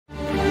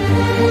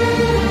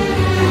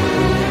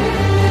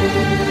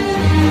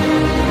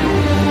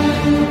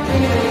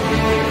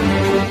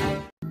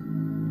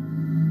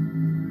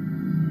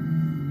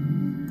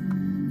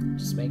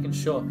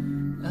sure.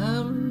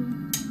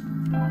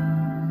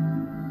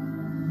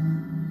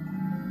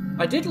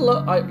 I did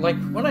like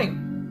when I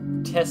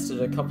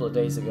tested a couple of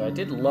days ago, I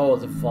did lower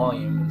the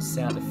volume and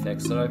sound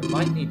effects, so I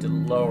might need to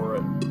lower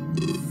it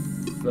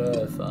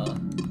further.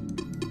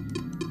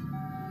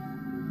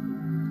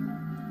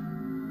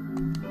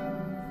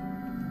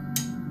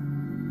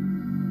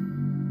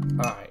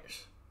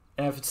 Alright.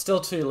 And if it's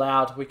still too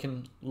loud, we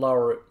can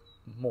lower it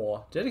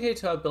more. Dedicated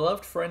to our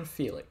beloved friend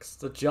Felix,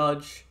 the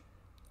judge,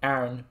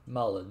 Aaron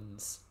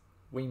Mullins.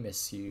 We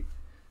miss you.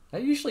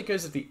 That usually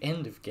goes at the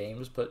end of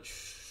games, but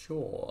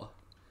sure.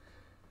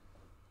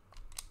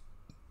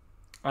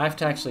 I have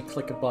to actually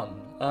click a button.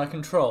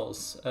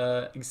 Controls.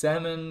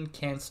 Examine,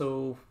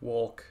 cancel,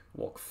 walk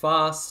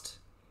fast.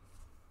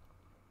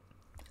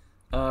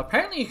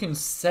 Apparently you can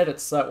set it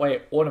so that way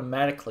it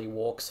automatically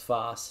walks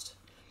fast.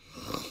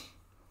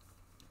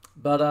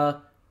 But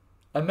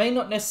I may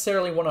not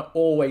necessarily want to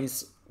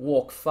always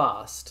walk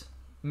fast.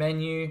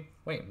 Menu,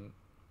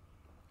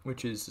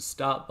 which is the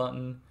start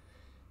button.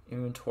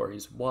 Inventory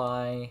is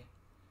Y.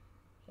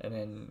 And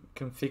then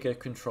configure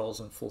controls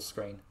in full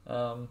screen.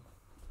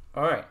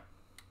 Alright.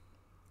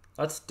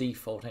 That's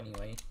default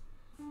anyway.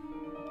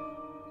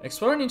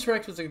 Explore and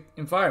interact with the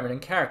environment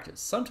and characters.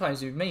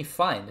 Sometimes you may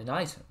find an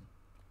item.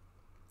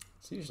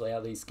 That's usually how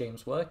these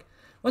games work.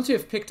 Once you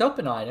have picked up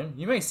an item,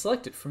 you may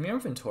select it from your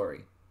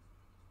inventory.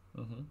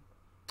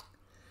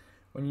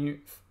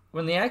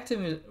 When the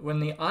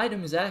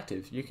item is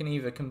active, you can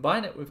either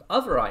combine it with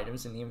other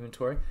items in the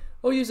inventory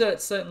or use it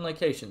at certain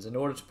locations in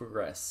order to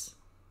progress.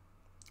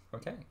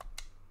 Okay.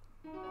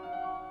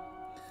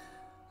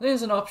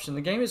 There's an option.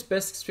 The game is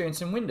best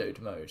experienced in windowed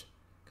mode.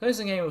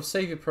 Closing the game will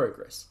save your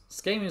progress.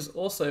 This game is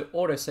also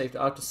auto-saved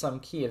after some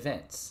key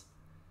events.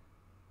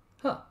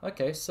 Huh,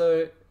 okay,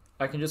 so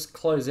I can just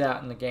close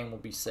out and the game will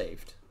be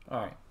saved.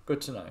 Alright,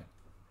 good to know.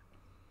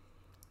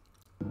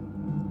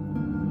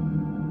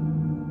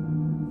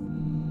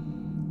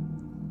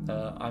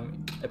 I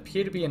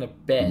appear to be in a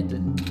bed.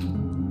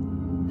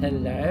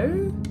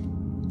 Hello?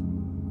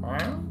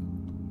 Wow.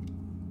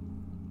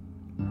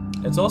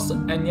 It's also,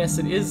 and yes,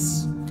 it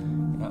is.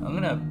 I'm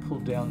gonna pull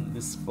down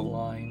this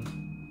blind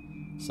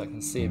so I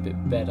can see a bit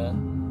better.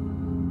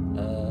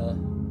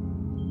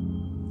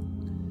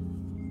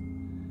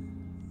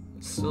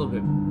 It's still a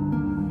bit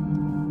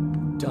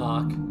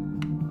dark.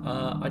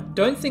 I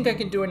don't think I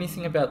can do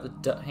anything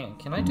about the hang on,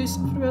 can I do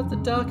something about the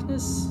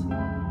darkness?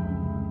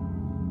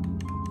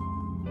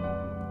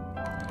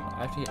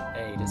 I have to hit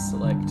A to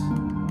select.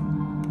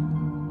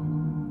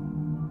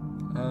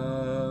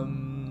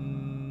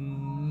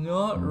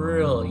 Not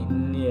really,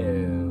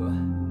 no.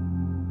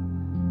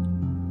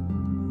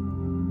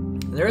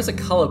 There is a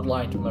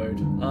colorblind mode.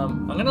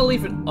 I'm gonna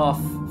leave it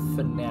off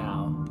for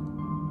now.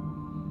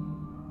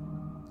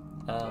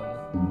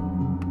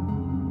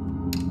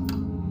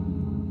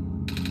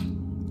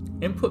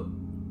 Input.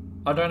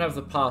 I don't have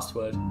the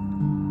password.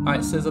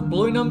 Alright, so there's a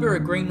blue number, a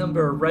green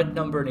number, a red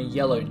number, and a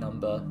yellow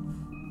number.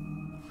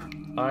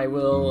 I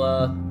will,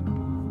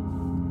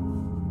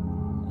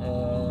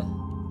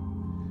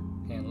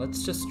 and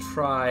let's just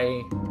try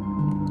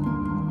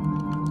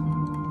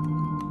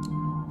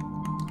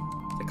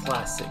the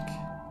classic.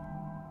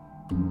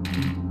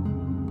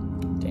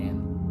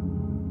 Damn.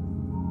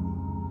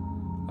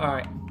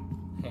 Alright,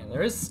 and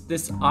there is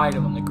this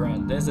item on the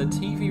ground. There's a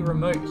TV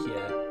remote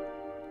here.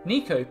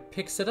 Nico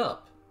picks it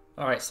up.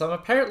 Alright, so I'm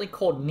apparently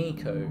called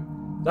Nico.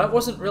 That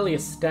wasn't really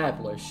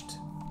established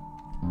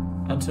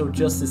until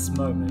just this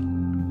moment.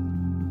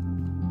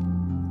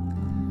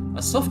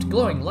 A soft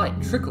glowing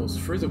light trickles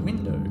through the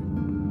window.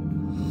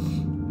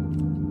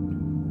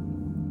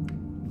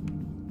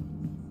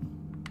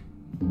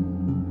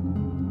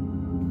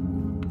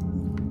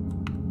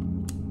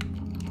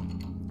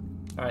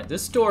 Alright,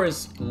 this door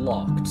is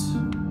locked.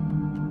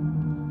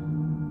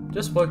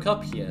 Just woke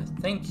up here.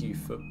 Thank you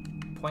for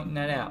pointing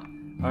that out.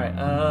 Alright,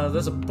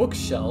 there's a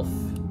bookshelf.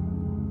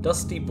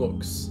 Dusty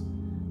books.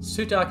 It's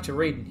too dark to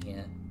read in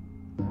here.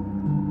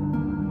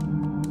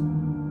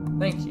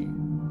 Thank you.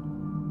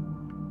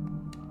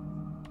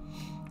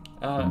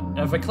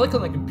 Now if I click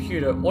on the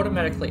computer, it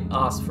automatically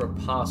asks for a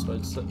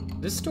password. So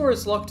this door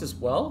is locked as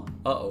well?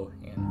 Uh-oh.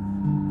 Yeah.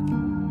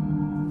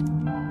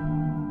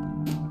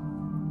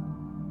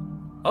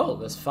 Oh,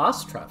 there's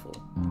fast travel.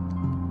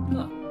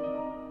 Huh.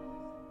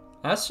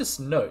 That's just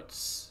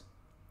notes.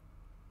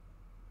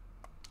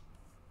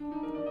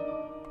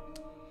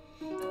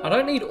 I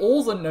don't need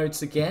all the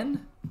notes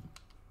again.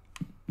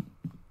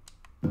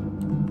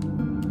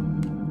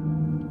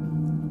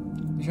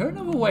 Is there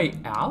another way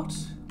out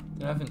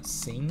that I haven't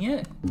seen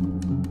yet?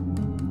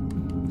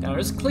 Now, I'm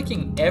just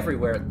clicking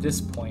everywhere at this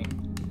point.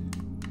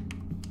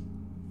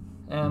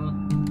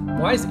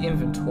 Why is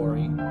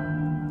inventory?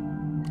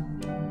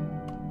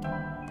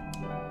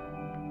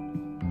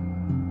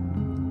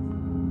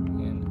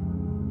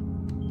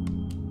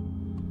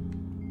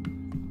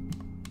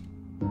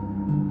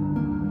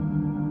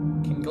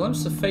 Can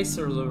glimpse the face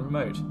of the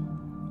remote.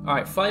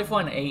 Alright,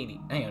 5180.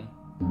 Hang on.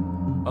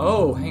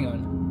 Oh, hang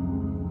on.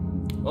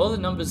 All the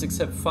numbers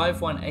except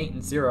 5, 1, 8,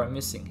 and 0 are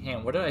missing. Hang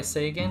on, what did I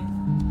say again?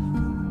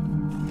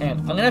 Hang on,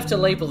 I'm gonna have to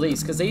label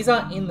these because these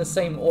aren't in the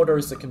same order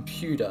as the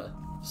computer.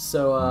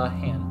 So,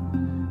 hang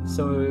on.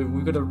 So,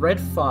 we've got a red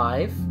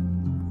 5,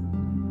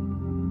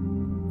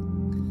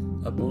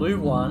 a blue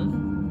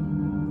 1,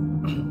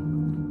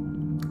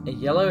 a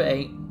yellow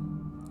 8,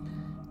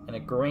 and a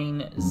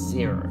green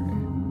 0.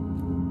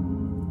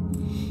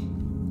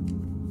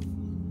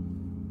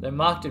 They're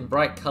marked in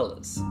bright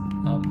colors.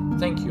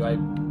 Thank you, I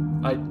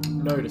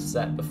noticed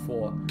that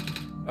before.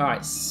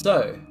 Alright,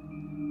 so...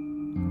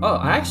 Oh,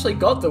 I actually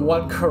got the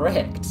 1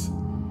 correct.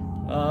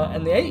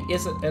 And the 8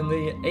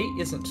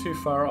 isn't too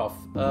far off.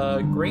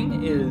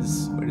 Green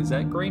is... Wait, is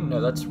that green? No,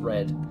 that's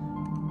red.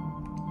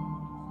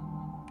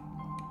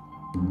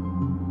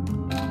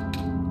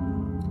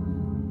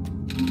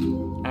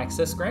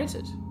 Access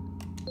granted.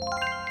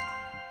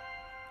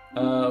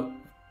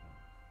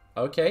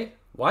 Okay.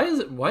 Why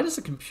does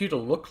the computer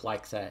look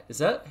like that? Is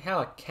that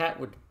how a cat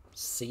would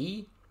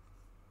see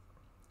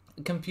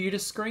a computer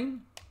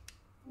screen?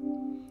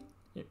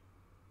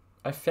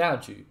 I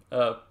found you.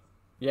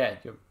 Yeah,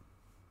 you're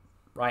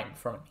right in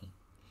front of me.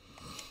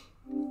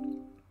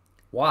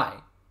 Why?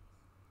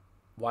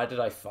 Why did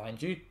I find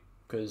you?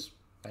 Because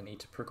I need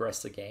to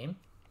progress the game.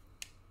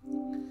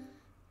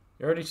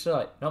 You're already too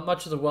late. Not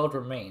much of the world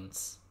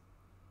remains.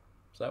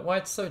 Is that why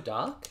it's so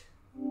dark?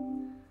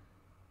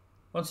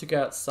 Once you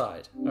go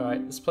outside.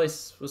 Alright, this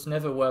place was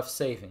never worth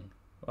saving.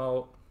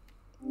 Well,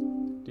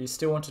 do you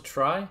still want to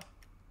try?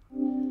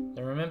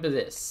 Then remember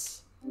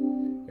this.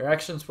 Your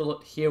actions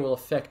here will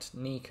affect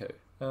Nico.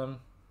 No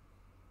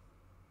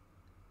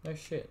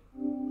shit.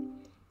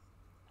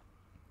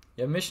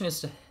 Your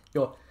mission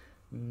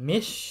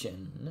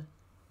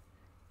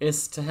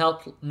is to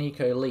help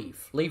Nico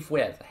leave. Leave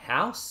where? The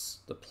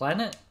house? The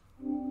planet?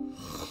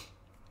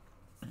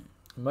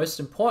 Most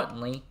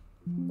importantly,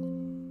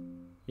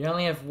 you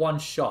only have 1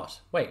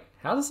 shot. Wait,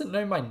 how does it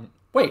know my...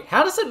 Wait,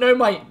 how does it know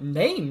my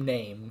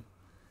name?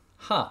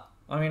 Huh.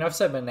 I mean, I've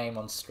said my name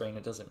on screen.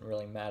 It doesn't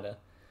really matter.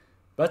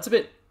 But that's a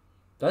bit...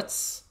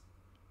 That's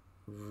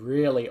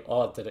really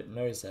odd that it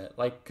knows that.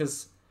 Like,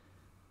 because...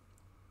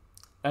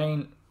 I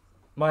mean,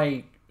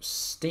 my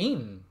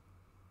Steam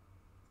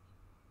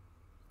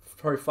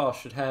profile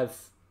should have...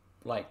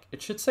 Like,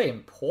 it should say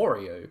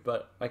Emporio,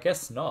 but I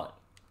guess not.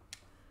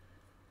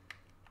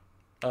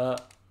 Uh-oh.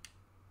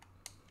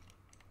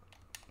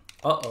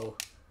 Do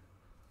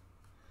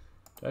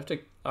I have to...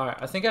 Alright,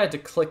 I think I had to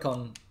click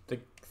on the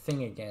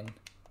thing again.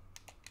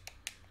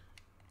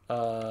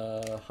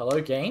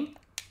 Hello, game?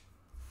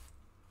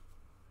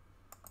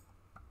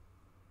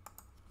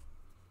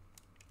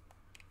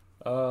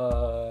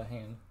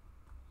 Hang on.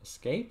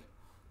 Escape?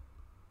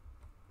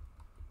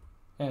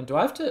 And do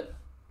I have to...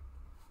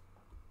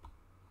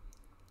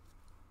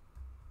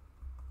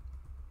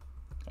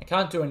 I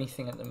can't do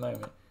anything at the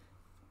moment.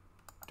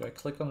 Do I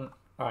click on...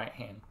 Alright,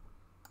 hang on.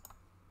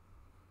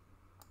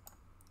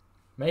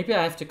 Maybe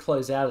I have to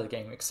close out of the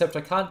game, except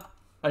I can't...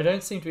 I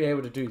don't seem to be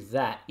able to do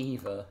that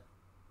either.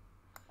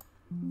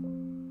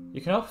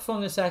 You cannot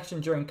perform this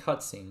action during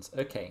cutscenes.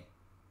 Okay.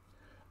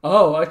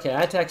 Oh, okay, I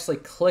had to actually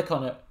click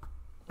on it.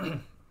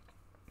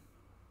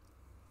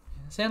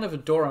 Sound of a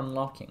door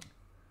unlocking.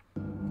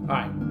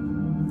 Alright,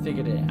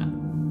 figured it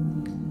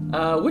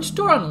out. Which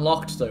door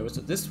unlocked though? Was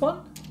it this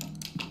one?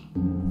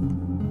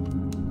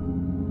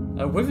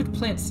 A withered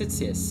plant sits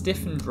here,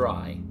 stiff and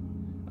dry.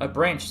 A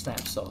branch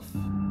snaps off.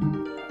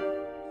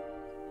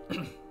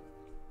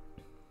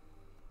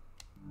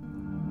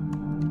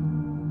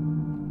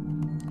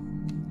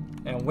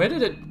 And where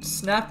did it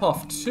snap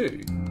off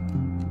to?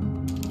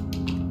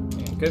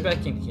 Yeah, go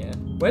back in here.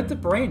 Where'd the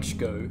branch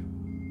go?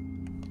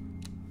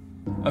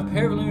 A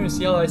pair of luminous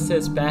yellow eyes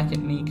says back at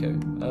Nico.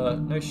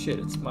 No shit,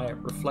 it's my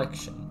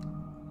reflection.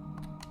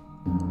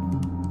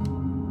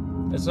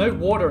 There's no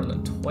water in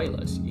the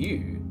toilet.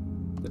 Ew.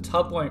 The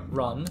tub won't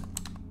run.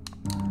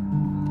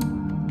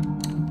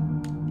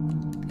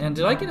 And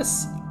did I get a...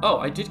 Oh,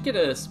 I did get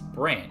a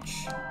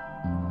branch.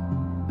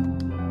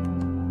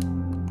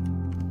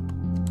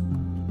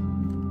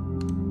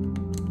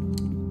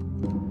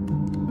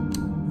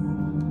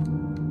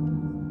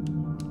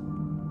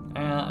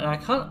 And I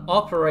can't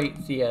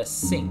operate the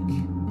sink.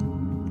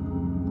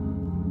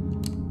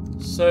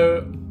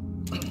 So...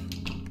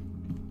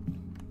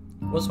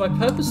 was my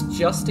purpose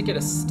just to get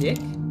a stick?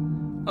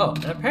 Oh,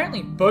 and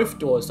apparently both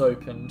doors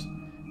opened.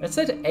 It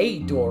said a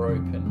door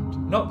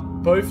opened,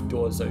 not both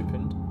doors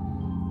opened.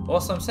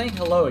 Whilst I'm saying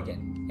hello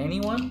again.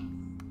 Anyone?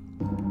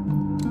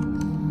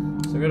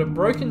 So we've got a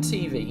broken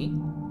TV.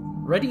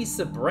 Ready's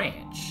the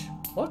branch.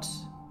 What?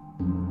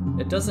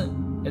 It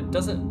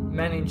doesn't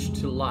manage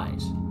to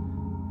light.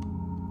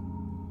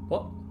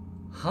 What?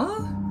 Huh?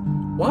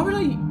 Why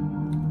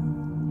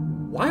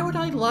would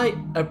I light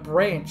a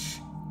branch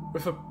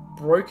with a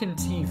broken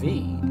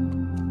TV?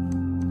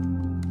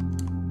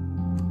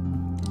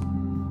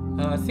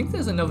 I think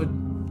there's another...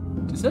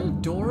 Is that a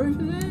door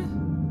over there?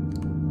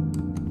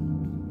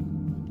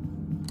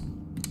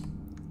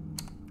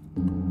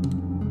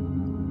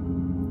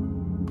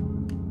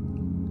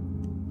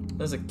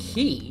 There's a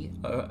key,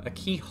 a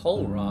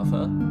keyhole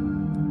rather.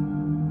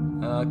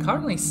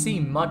 Can't really see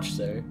much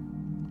though.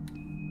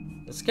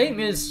 This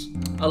game is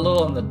a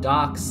little on the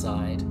dark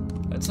side.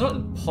 It's not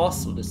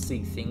impossible to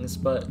see things,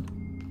 but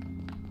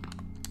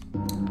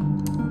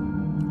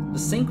the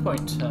sink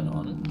won't turn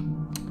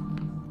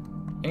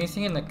on.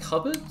 Anything in the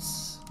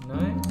cupboards?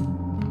 No.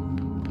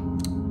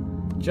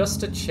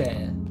 Just a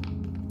chair.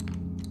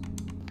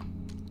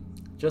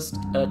 Just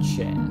a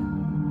chair.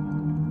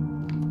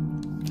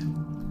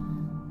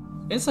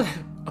 It's a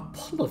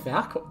bottle of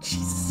alcohol.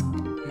 Jesus.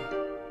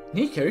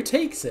 Nico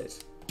takes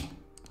it.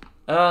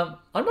 I'm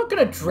not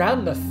gonna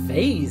drown the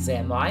vase,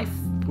 am I?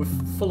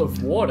 Full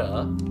of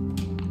water.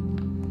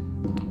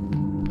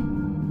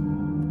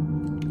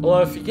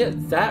 Although if you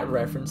get that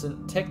reference,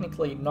 and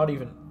technically not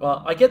even...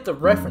 Well, I get the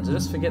reference, I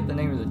just forget the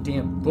name of the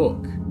damn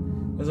book.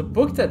 There's a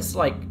book that's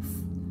like...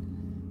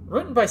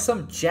 written by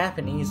some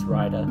Japanese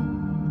writer.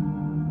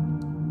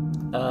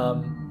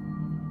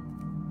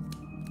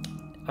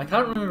 I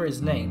can't remember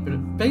his name, but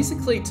it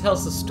basically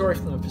tells the story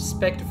from the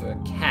perspective of a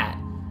cat.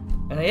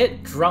 And they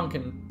get drunk,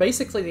 and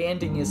basically the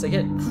ending is it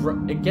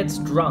gets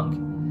drunk,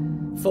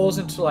 falls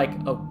into like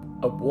a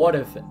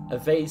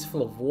vase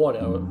full of water,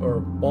 or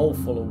a bowl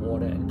full of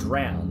water, and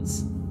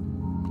drowns.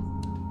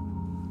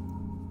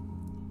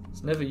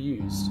 It's never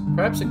used.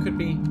 Perhaps it could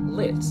be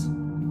lit.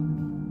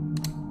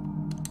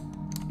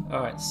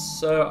 Alright,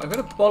 so I've got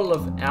a bottle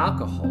of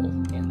alcohol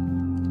in.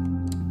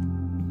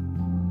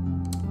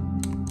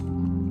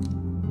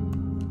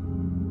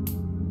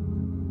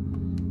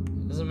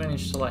 Doesn't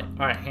manage to light.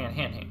 Alright, hang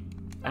on.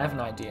 I have an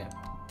idea.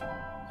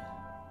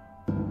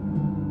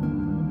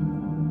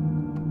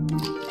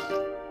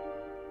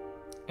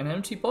 An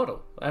empty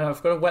bottle. And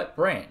I've got a wet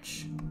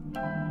branch.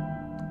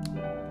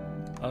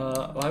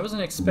 Well, I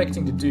wasn't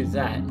expecting to do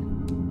that.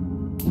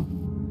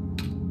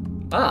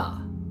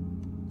 Ah.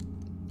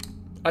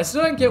 I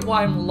still don't get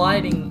why I'm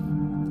lighting...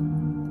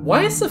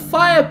 Why is the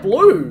fire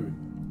blue?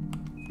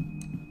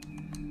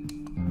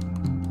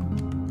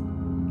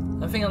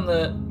 Nothing on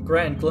the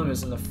ground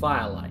glimmers in the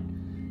firelight.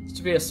 It's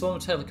to be a small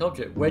metallic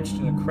object wedged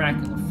in a crack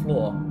in the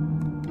floor.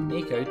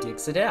 Nico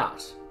digs it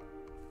out.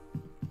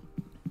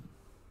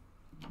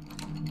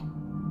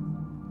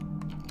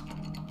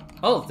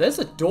 Oh, there's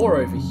a door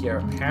over here,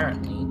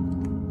 apparently.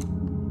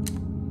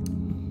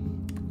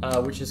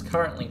 Which is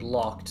currently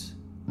locked.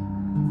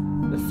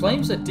 The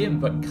flames are dim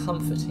but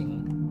comforting.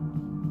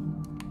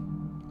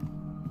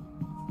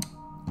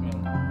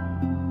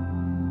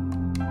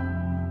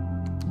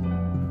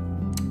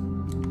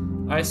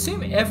 I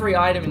assume every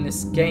item in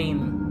this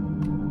game...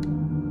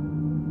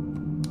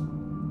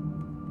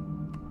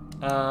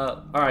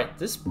 alright,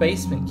 this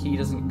basement key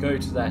doesn't go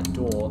to that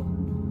door.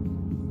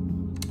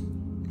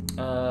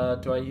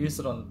 Do I use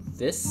it on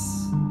this?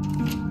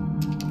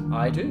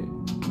 I do.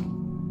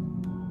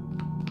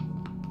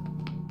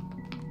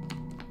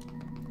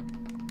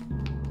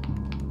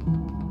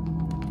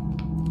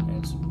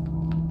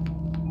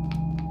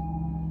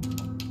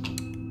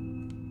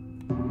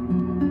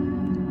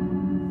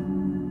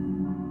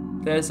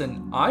 There's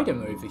an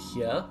item over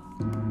here.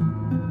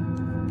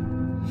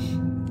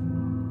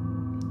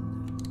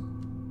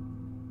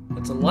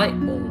 It's a light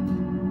bulb,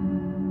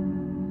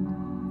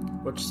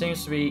 which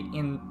seems to be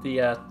in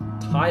the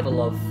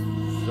title of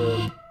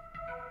the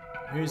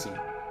Who's-He.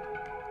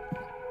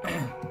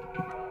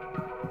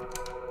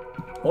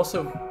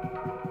 Also,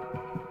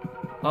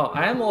 oh,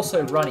 I am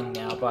also running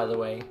now, by the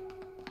way,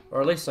 or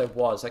at least I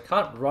was. I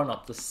can't run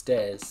up the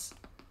stairs,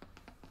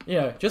 you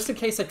know, just in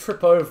case I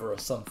trip over or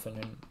something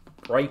and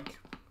break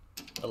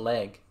a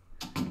leg.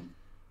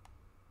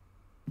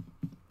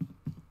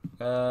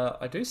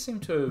 I do seem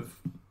to have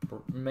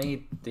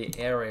made the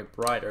area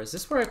brighter. Is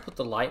this where I put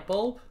the light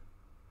bulb?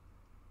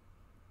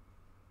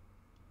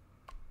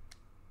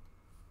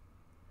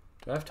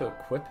 Do I have to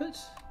equip it?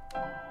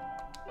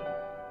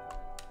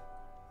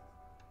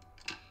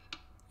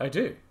 I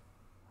do.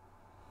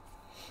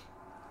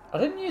 I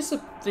didn't use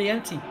the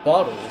empty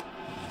bottle.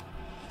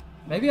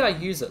 Maybe I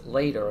use it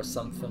later or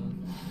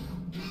something.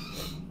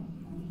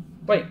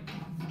 Wait.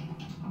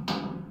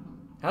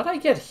 How'd I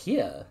get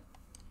here?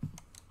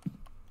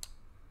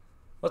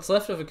 What's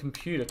left of a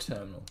computer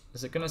terminal?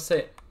 Is it gonna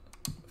say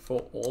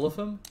for all of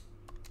them?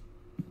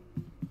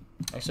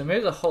 Actually,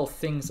 maybe the whole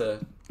thing's a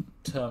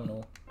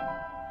terminal.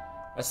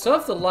 I still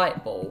have the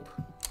light bulb.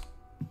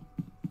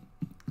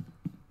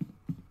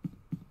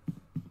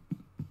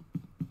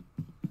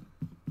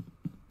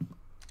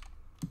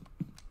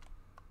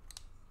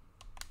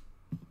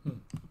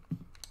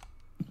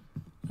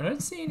 I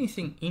don't see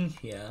anything in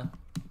here.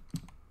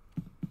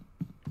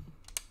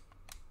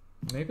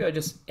 Maybe I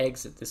just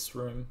exit this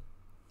room.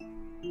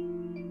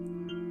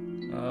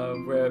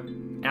 We're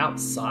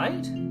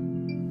outside?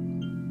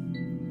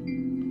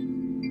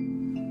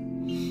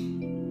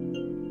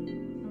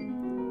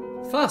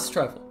 Fast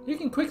travel. You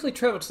can quickly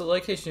travel to the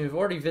location you've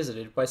already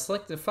visited by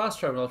selecting the fast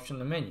travel option in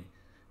the menu.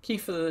 Key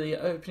for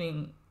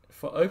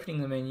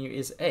opening the menu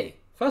is A.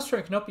 Fast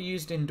travel cannot be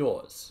used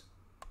indoors.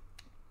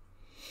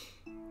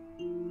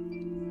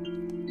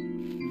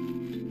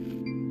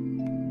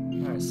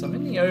 Alright, so I'm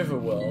in the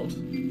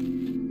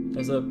overworld.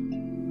 There's a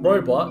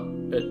robot,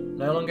 but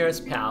no longer has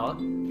power.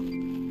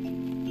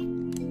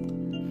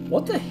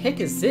 What the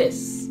heck is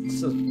this?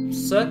 It's a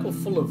circle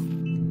full of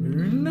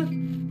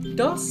moon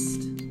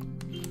dust?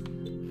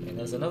 And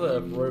there's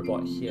another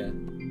robot here.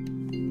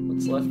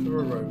 What's left of a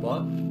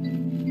robot?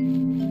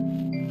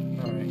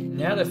 Alright,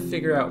 now to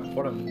figure out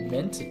what I'm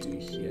meant to do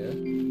here.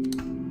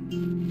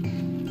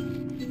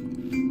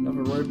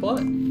 Another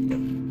robot?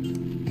 Yep.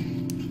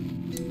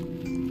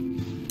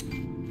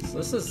 So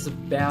this is the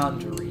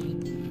boundary.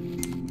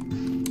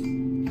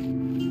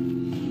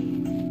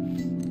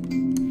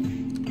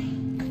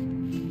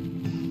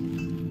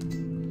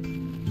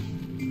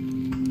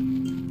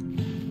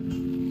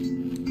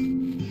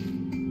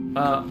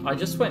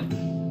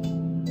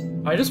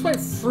 I just went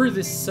through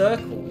this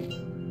circle,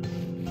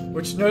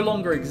 which no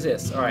longer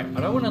exists. Alright, I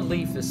don't want to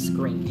leave this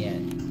screen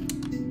yet.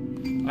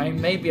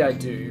 Maybe I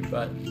do,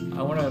 but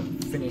I want to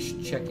finish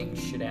checking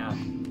shit out.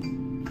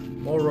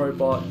 More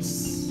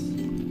robots.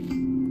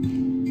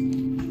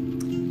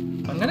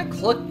 I'm gonna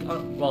click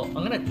on, well, I'm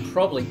gonna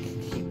probably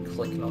keep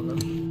clicking on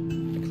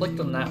them. I clicked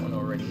on that one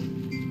already.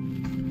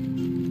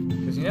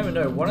 Because you never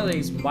know, one of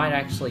these might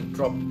actually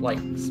drop, like,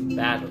 some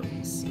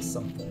batteries or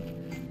something.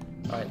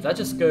 Alright, that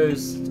just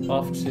goes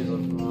off to the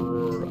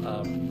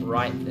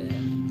right there.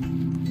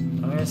 I'm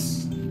gonna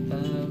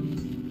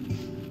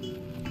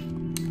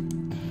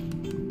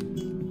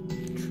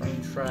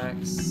train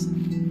tracks.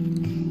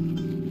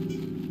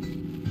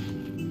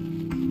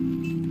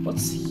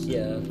 What's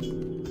here?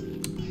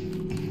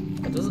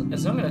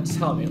 It's not gonna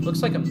tell me. It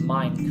looks like a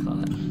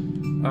minecart.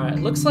 Alright,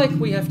 it looks like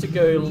we have to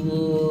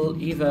go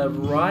either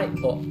right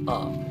or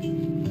up.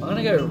 I'm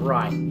gonna go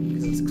right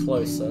because it's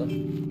closer.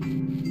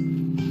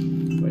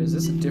 Is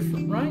this a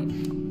different right?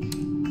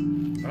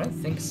 I don't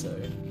think so.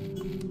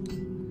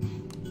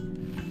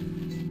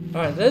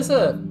 Alright, there's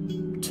a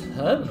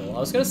terminal. I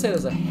was going to say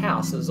there's a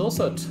house. There's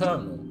also a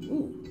terminal.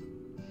 Ooh.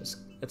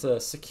 It's a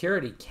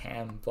security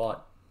cam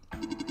bot.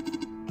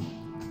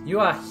 You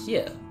are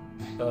here.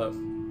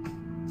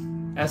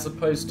 As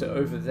opposed to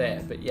over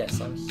there. But yes,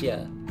 I'm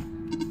here.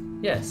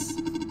 Yes.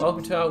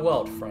 Welcome to our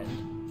world, friend.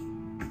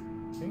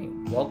 What do you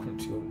mean, welcome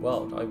to your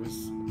world? I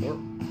was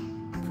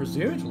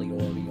presumably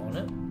already on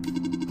it.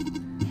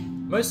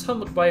 Most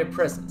humbled by your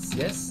presence,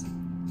 yes?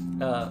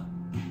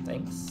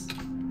 Thanks.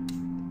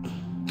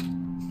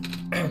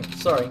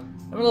 Sorry,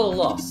 I'm a little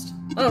lost.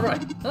 Oh,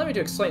 right, allow me to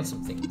explain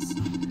some things.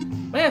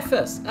 May I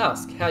first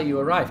ask how you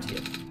arrived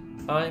here?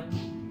 I'm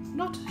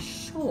not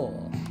sure.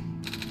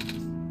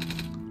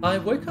 I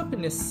woke up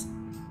in this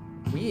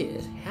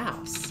weird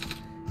house.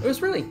 It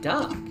was really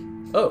dark.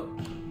 Oh,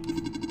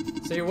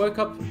 so you woke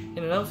up in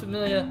an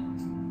unfamiliar,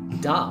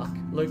 dark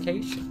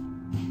location.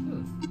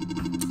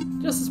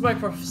 Just as my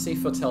prophecy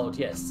foretold,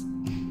 yes.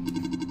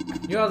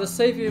 You are the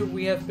savior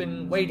we have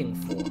been waiting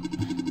for.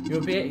 You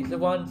will be the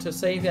one to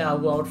save our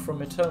world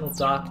from eternal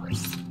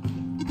darkness.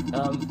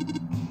 Do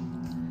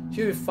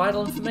you have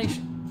vital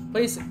information?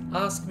 Please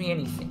ask me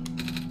anything.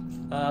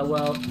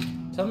 Well,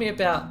 tell me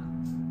about,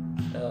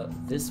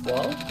 this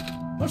world?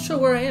 Not sure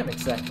where I am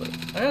exactly.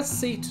 I can't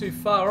see too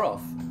far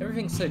off.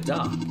 Everything's so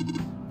dark.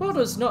 The world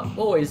was not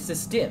always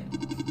this dim.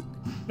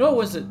 Nor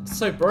was it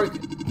so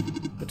broken.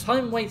 But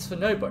time waits for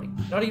nobody,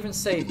 not even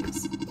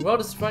saviors. The world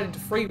is divided into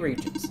 3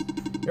 regions.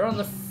 You're on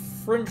the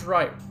fringe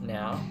right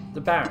now,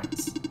 the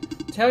Barrens.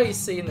 The tower you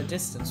see in the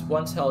distance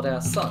once held our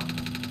sun.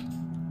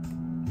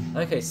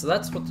 Okay, so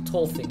that's what the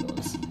tall thing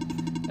was.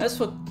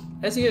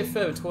 As you go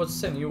further towards the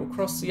center, you will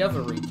cross the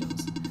other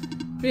regions.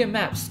 There'll be a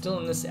map still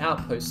in this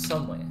outpost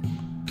somewhere.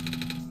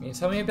 Can you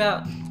tell me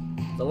about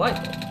the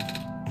light bulb?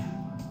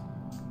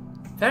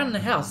 Found in the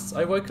house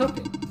I woke up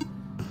in.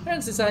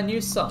 Parents is our new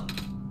son.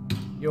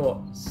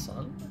 Your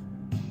son?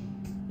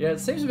 Yeah, it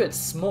seems a bit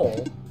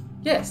small.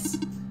 Yes.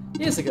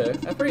 Years ago,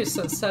 our previous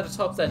son sat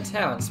atop that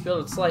tower and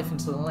spilled its life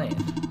into the land.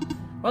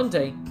 One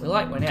day, the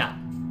light went out.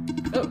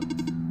 Oh,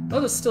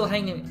 another's still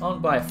hanging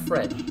on by a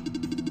thread.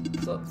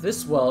 So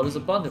this world is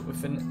abundant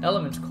with an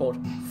element called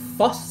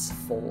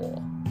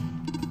phosphor.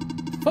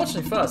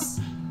 Fortunately for us,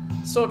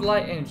 it stored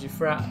light energy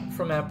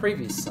from our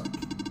previous sun.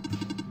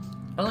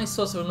 Only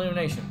source of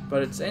illumination,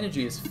 but its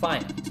energy is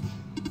finite.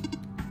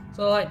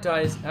 So the light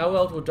dies, our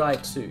world will die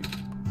too.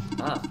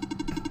 Ah,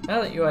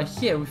 now that you are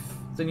here with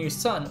the new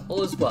sun,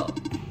 all is well.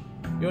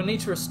 You will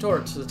need to restore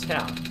it to the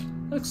tower.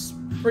 Looks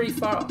pretty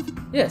far off.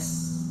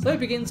 Yes, so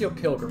begins your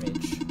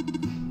pilgrimage.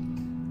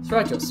 That's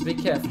right, Joss, be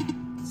careful.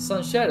 If the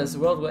sun shatters, the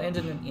world will end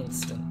in an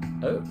instant.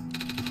 Oh.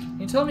 Can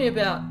you tell me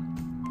about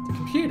the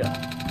computer?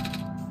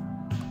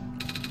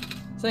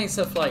 Saying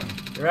stuff like,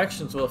 your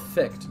actions will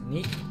affect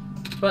Nico.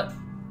 But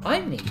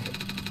I'm Nico.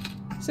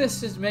 So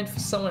this is meant for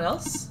someone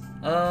else?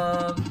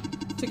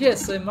 To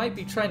guess, they might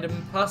be trying to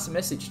pass a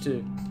message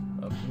to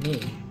me.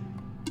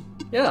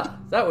 Yeah,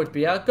 that would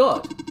be our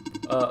god.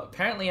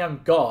 Apparently I'm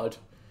God.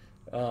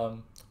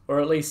 Or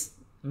at least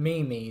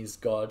Mimi's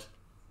God.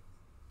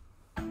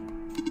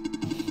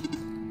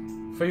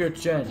 For your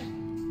journey.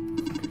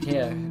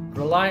 Yeah,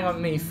 relying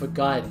on me for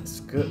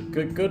guidance.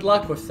 Good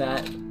luck with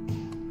that.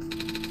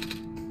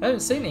 I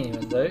haven't seen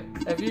anyone though.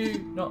 Have you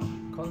not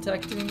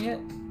contacted him yet?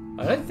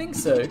 I don't think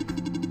so.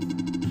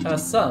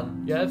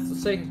 Son, you have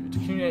to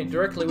communicate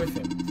directly with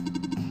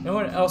him. No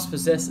one else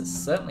possesses,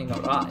 certainly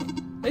not I.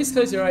 Please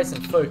close your eyes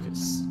and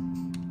focus.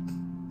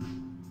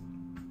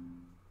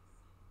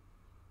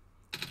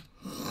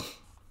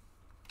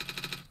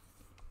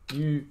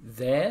 You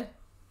there?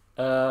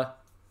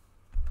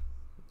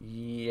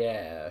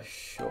 Yeah,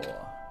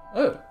 sure.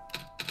 Oh,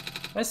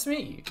 nice to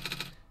meet you.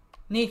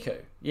 Nico.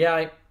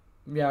 Yeah,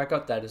 I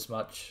got that as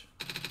much.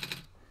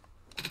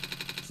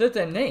 Is that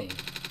their name?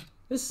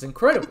 This is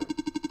incredible.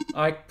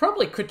 I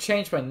probably could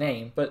change my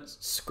name, but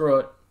screw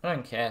it. I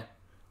don't care.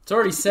 It's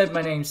already said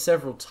my name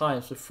several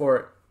times before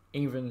it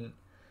even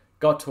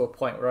got to a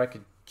point where I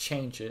could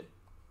change it.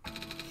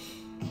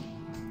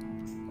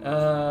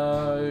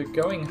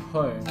 Going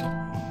home.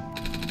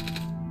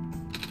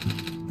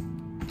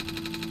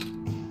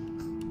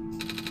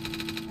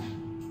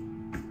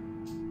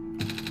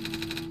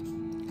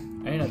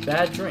 I need a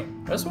bad drink.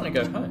 I just want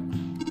to go home.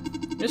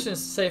 Mission is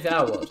to save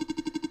our world.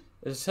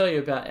 Is to tell you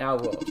about our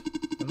world.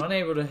 I'm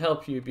unable to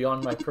help you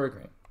beyond my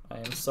program. I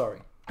am sorry.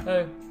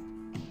 Oh.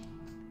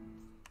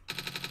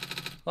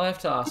 I'll have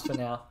to ask for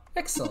now.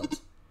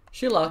 Excellent.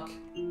 Sheer luck.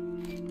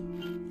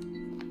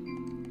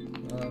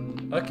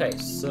 Okay,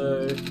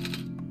 so...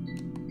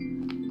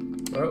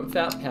 road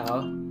without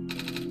power.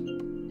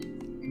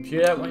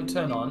 Computer won't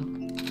turn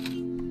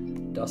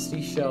on.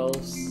 Dusty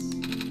shelves.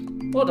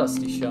 More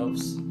dusty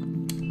shelves.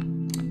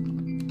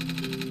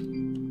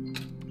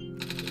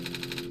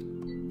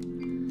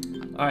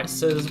 Alright,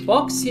 so there's a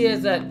box here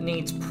that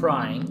needs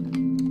prying.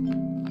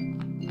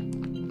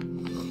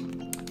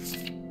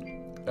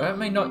 It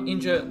may not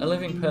injure a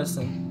living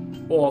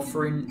person, or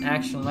for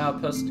inaction allow a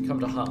person to come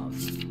to harm.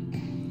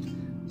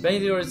 Obey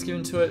the orders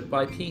given to it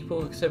by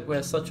people, except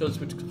where such orders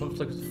which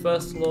conflict with the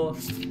first law.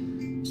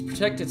 Must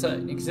protect its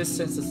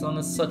existence as long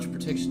as such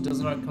protection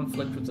does not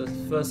conflict with the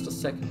first or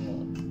second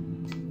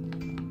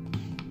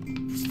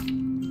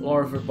law. Law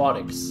of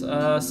robotics.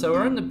 So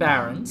we're in the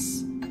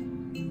Barrens.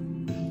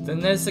 Then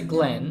there's the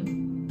Glen,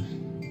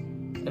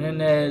 and then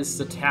there's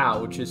the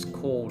Tower, which is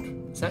called.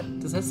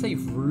 Does that say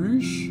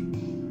Rouge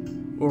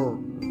or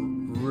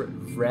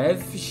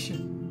Revge?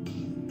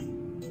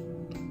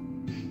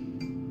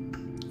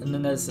 And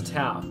then there's the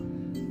Tower.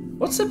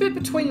 What's the bit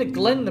between the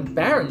Glen and the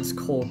Barrens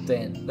called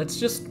then? That's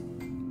just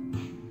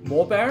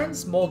more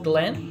Barrens, more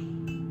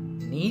Glen,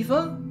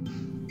 neither.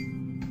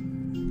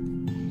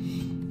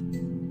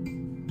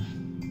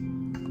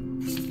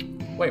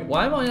 Wait,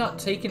 why am I not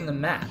taking the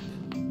map?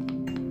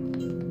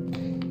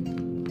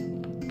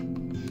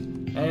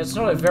 And it's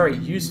not a very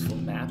useful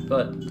map,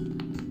 but,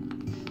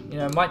 you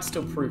know, it might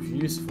still prove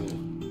useful.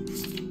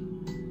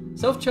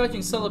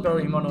 Self-charging solar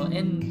battery model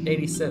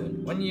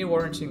N87. 1 year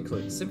warranty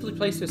included. Simply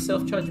place your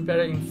self-charging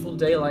battery in full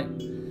daylight,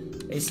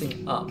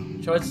 facing up.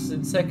 Charges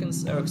in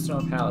seconds, no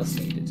external power is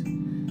needed.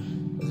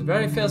 As the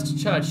battery fails to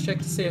charge, check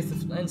to see if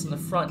the lens on the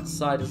front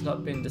side has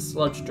not been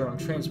dislodged during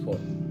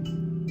transport.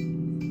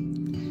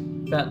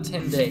 About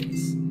 10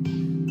 days.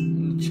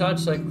 In the charge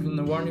cycle within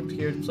the warranty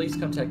period, please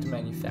contact the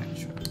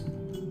manufacturer.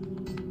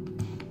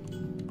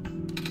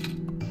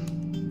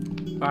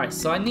 Alright,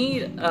 so I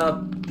need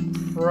a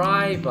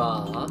pry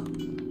bar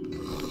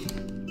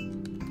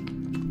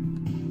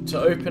to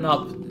open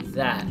up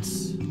that.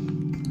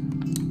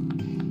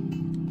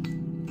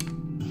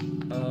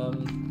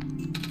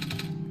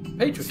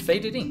 Page with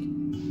faded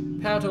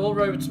ink. Power to all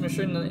robots and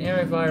machines in the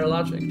area via a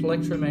large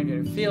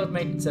electromagnetic field.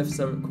 Maintenance efforts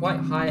are quite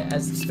high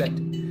as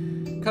expected.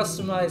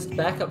 Customized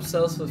backup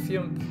cells for the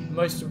few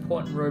most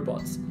important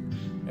robots.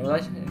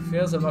 The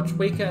fields are much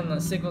weaker and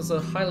the signals are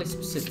highly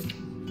specific.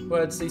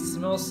 Words, these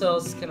small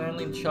cells can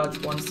only charge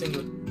one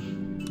single.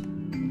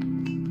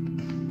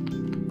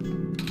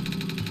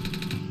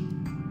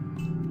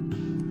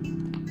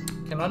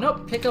 Can I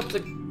not pick up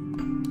the...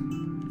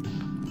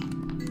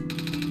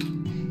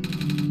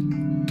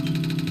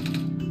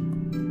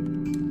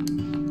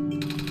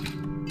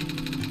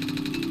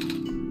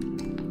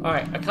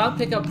 Alright, I can't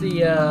pick up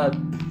the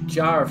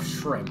jar of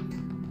shrimp.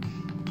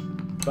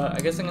 But I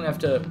guess I'm gonna have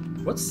to...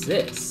 What's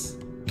this?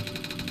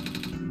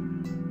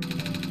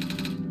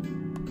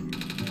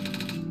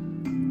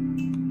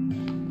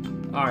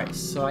 Alright,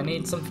 so I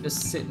need something to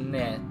sit in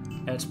there.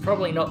 And it's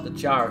probably not the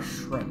jar of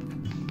shrimp.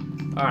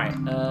 Alright,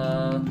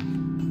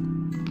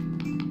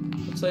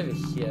 what's over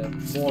here?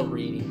 More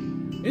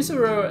reading. Use the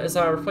robot as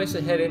our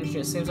replacement head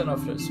engineer seems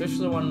unoften, especially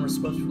the one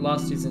responsible for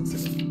last year's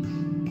incident.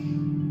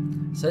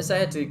 Says I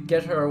had to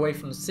get her away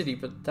from the city,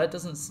 but that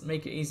doesn't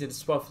make it easy to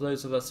spot for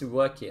those of us who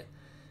work here.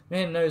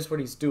 Man knows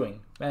what he's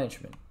doing.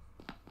 Management.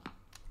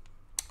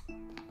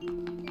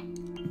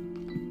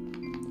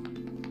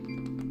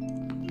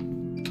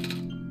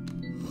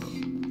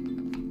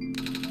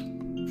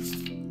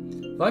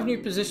 5 new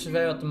positions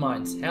available at the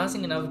mines.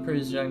 Housing and other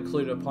provisions are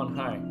included upon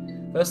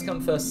hiring. First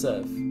come, first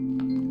serve.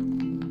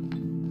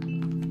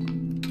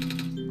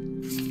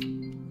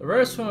 The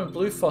rarest form of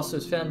blue phosphor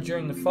is found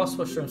during the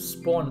phosphor shrimp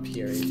spawn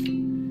period.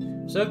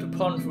 Observed a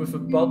pond with a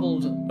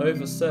bubbled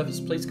over surface.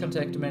 Please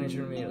contact the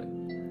manager immediately.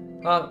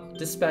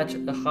 Dispatch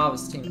a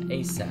harvest team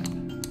ASAP.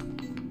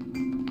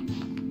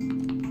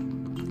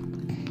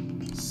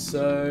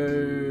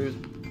 So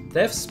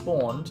they've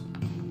spawned.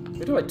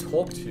 Who do I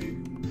talk to?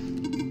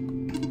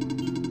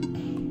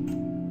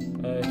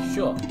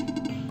 Sure.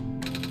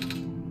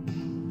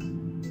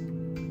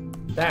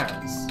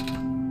 Barons.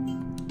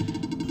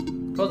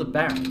 Call the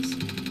Barons.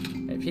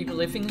 Any people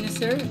living in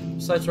this area?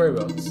 Besides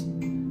robots?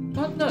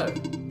 Not no.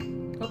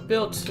 Not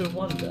built to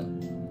wonder.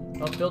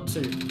 Not built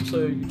to.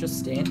 So you just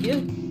stand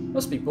here?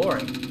 Must be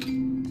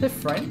boring. They're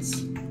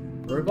friends?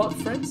 Robot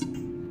friends?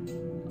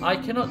 I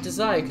cannot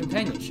desire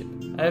companionship.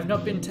 I have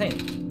not been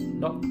tamed.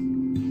 Not...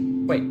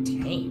 Wait,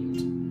 tamed?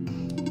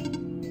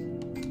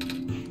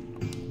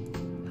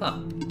 Huh.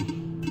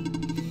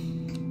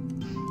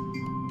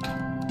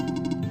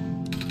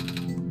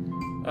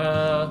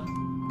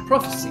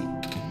 Prophecy.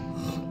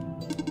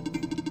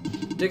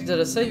 Dig that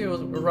a savior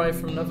will arrive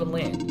from another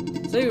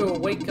land. Savior will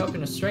wake up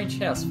in a strange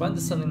house, find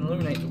the sun and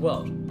illuminate the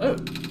world. Oh,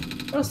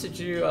 what else did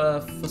you,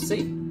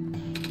 foresee?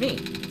 Me,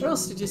 what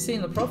else did you see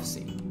in the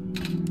prophecy?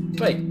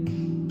 Wait,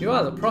 you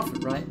are the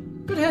prophet, right?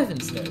 Good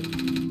heavens, no.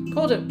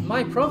 Called it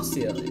my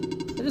prophecy earlier.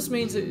 That just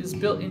means it is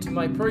built into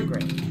my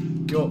program.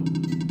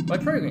 My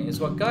program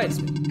is what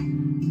guides me.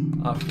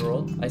 After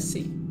all, I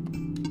see.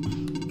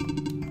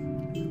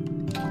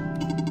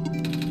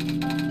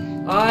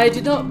 I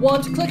did not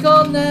want to click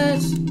on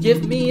that.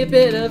 Give me a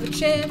bit of a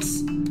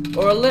chance.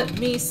 Or let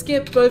me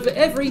skip over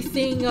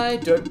everything I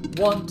don't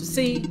want to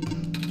see.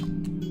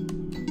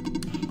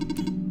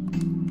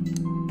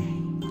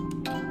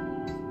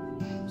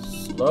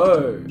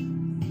 Slow.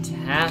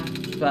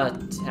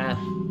 Tap-a-tap-a-tap.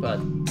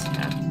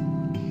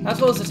 How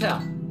tall is the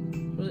tower?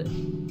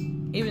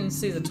 Even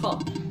see the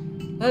top.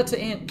 How to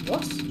ant?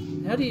 What?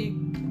 How do you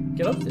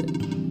get up there?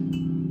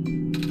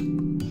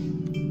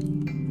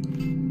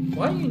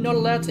 Why are you not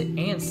allowed to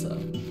answer?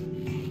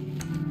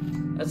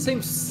 That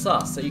seems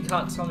sus, that you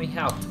can't tell me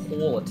how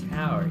tall a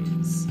tower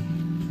is.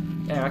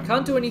 Yeah, I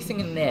can't do anything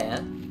in there.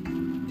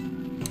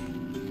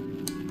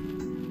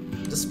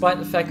 Despite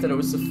the fact that it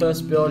was the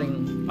first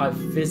building I've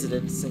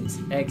visited since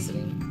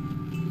exiting.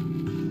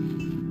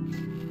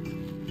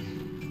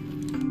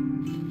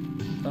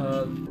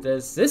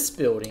 There's this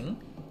building.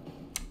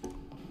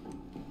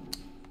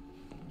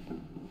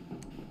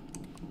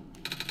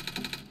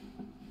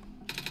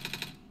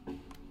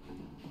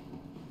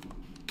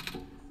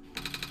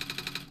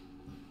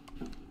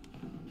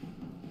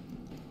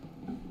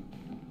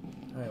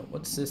 Alright,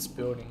 what's this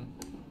building?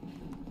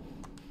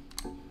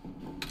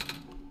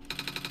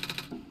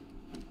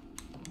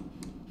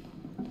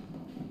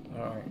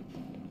 Alright.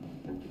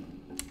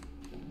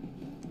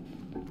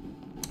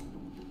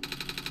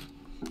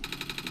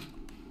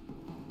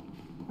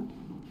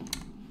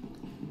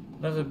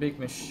 Another big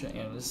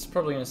machine. This is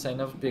probably going to say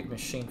another big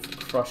machine for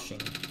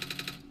crushing.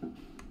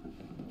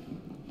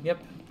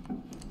 Yep.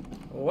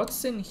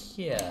 What's in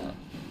here?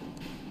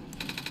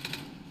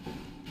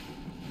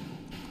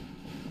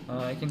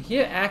 I can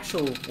hear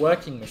actual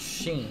working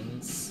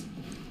machines.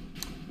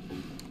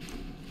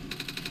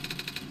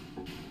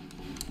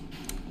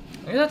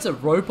 I think that's a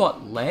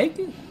robot leg?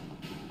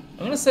 I'm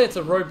going to say it's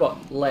a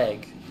robot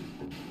leg.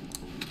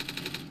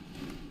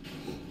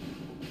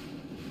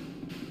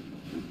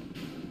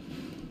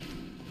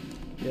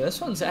 Yeah,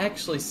 this one's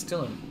actually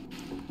still in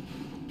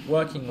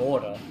working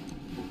order.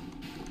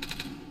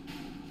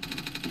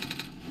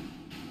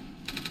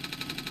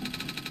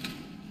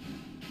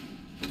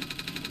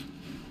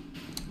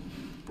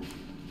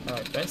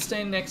 Alright, don't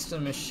stay next to the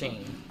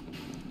machine.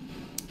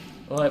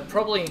 Well, I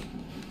probably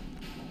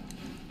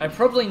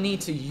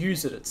need to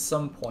use it at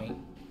some point.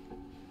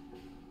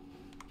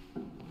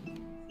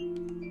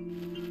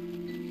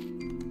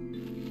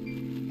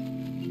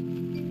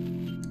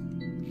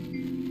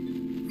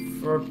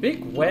 For a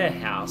big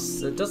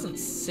warehouse, there doesn't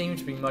seem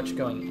to be much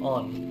going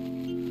on.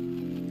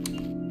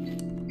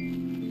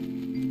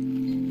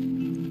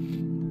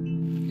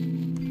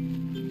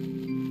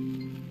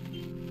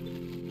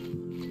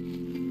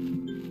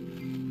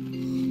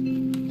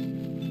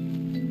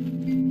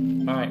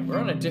 Alright, we're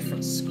on a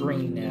different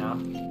screen now.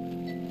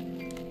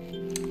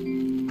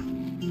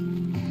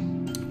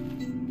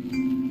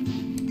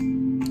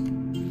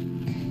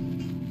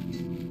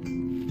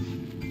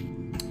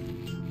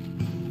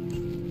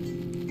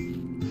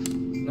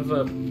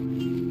 Another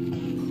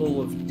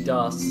pool of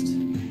dust.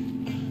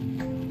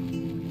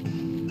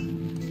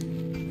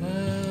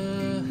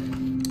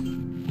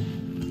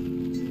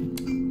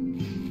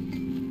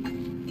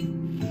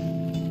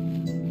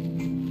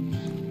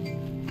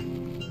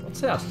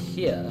 What's out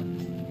here?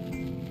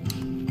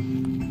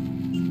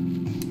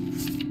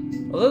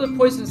 Although the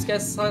poisonous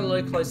gas is highly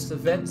localized to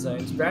the vent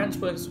zones, Baron's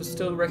workers were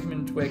still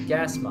recommended to wear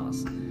gas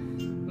masks.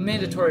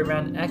 Mandatory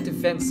around active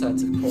vent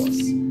sites, of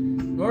course.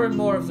 More and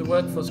more of the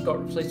workforce got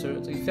replaced,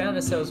 but we found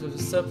ourselves with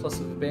a surplus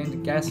of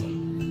abandoned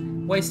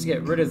gasoline. Ways to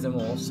get rid of them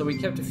all, so we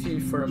kept a few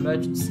for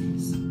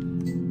emergencies.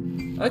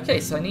 Okay,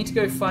 so I need to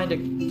go find a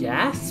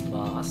gas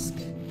mask.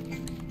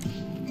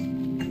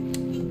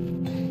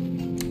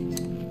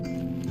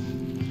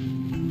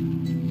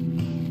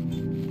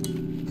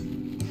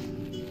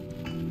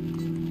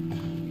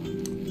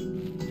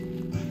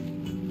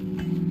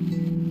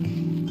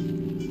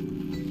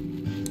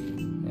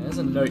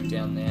 a note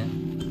down there.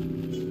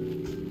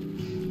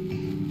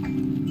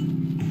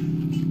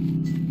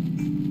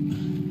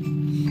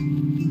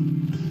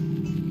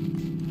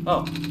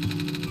 Oh,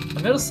 a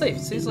metal safe.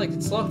 It seems like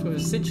it's locked with a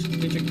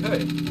 6-digit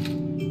code.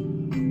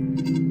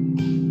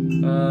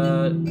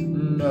 No.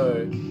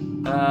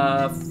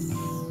 I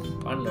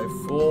don't know.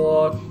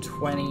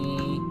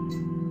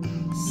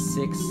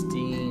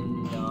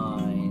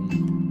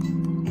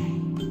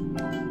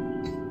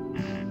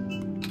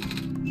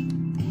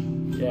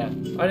 42069. Yeah,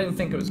 I didn't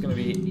think it was going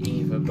to be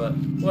either, but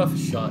worth a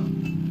shot.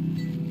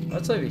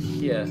 What's over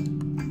here?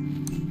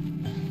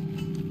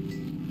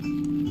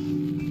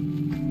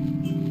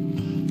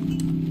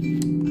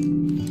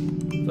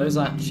 Those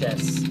aren't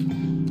chests.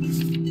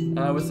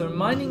 With the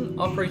mining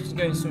operations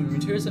going smooth,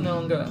 materials are no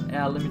longer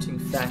our limiting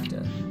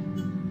factor.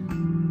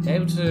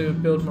 Able to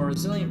build more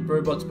resilient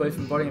robots both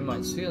in body and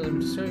mind. So the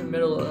material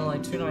metal LI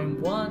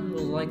 291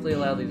 will likely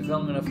allow the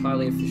development of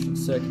highly efficient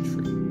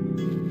circuitry.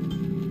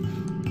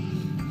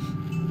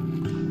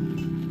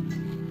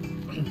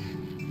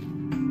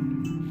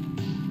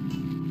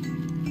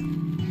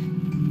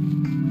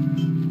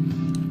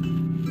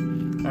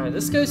 Alright,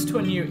 this goes to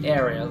a new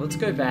area. Let's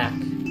go back.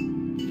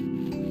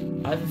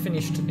 I haven't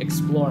finished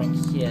exploring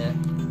here.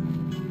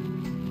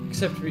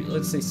 Except,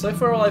 let's see, so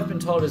far all I've been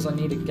told is I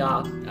need a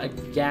gas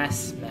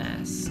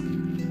mask.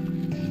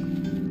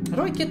 How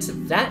do I get to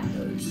that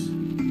note?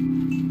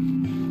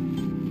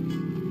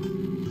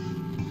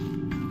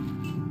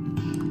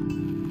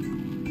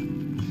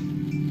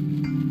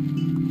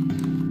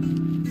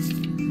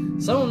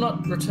 Someone will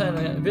not return.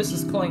 Abyss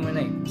is calling my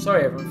name.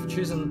 Sorry everyone for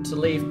choosing to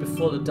leave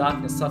before the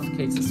darkness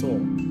suffocates us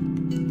all.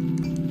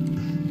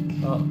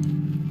 Oh.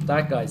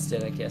 That guy's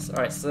dead, I guess.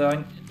 Alright, so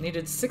I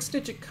needed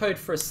 6-digit code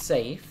for a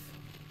safe,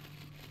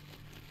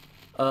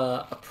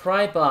 a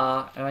pry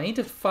bar, and I need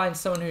to find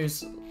someone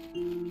who's...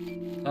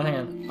 Oh, hang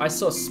on. I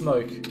saw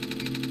smoke.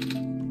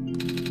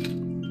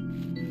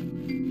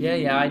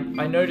 Yeah,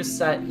 I noticed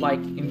that, like,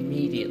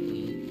 immediately.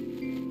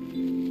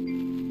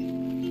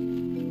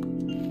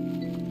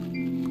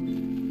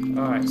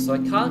 Alright, so I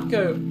can't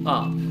go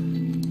up.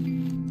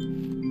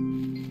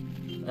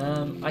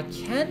 I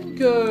can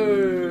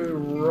go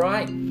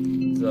right,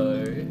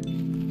 though,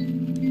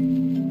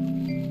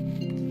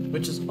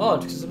 which is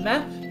odd because the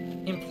map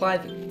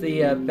implied that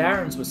the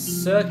barrens were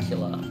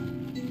circular.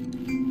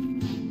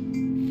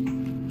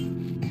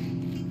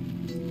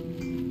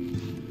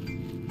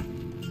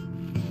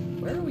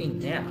 Where are we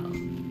now?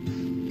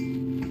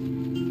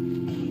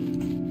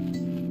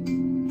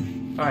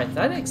 Alright,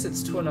 that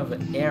exits to another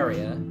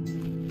area.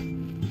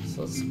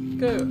 So let's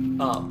go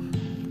up.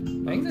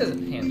 I think there's a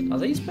pen. Are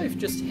these both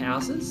just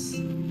houses?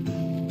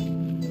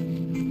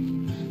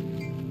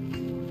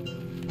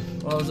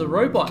 Well, there's a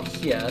robot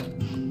here.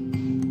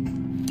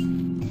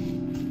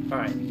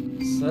 Alright,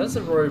 so there's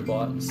a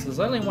robot. So there's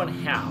only one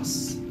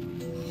house.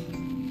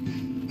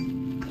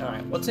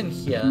 Alright, what's in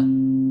here?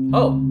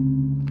 Oh!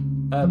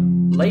 A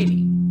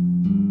lady.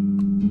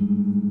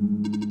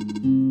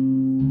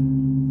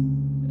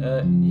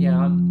 Yeah,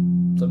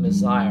 I'm the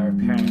Messiah,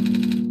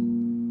 apparently.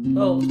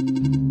 Well,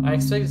 I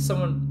expected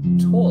someone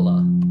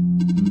taller.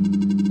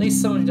 At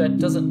least someone that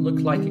doesn't look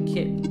like a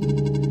kid.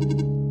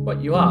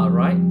 What you are,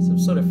 right? Some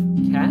sort of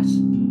cat?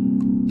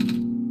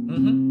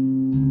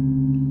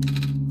 Mm-hmm.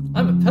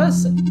 I'm a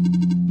person.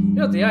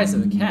 You have the eyes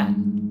of a cat.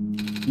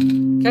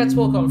 Cats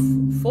walk on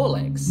 4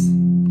 legs.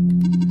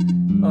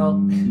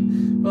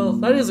 Well,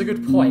 that is a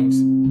good point.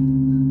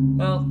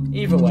 Well,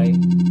 either way,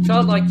 a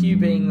child like you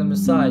being the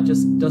Messiah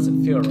just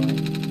doesn't feel right.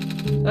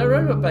 That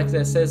robot back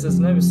there says there's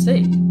no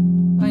mistake.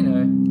 I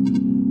know.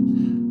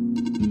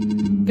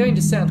 Going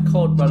to sound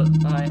cold, but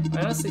I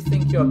honestly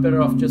think you are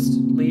better off just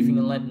leaving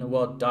and letting the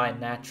world die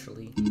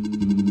naturally.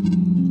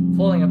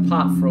 Falling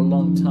apart for a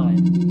long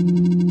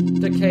time.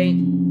 Decay,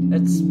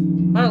 it's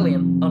highly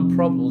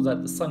improbable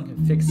that the sun can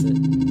fix it.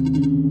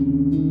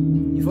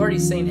 You've already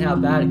seen how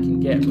bad it can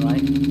get,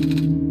 right?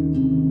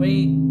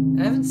 We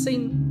haven't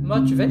seen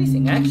much of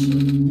anything,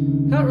 actually.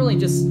 Can't really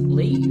just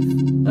leave.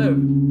 Oh,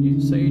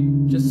 so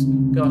you just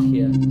got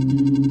here.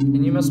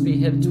 And you must be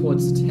headed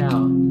towards the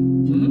tower.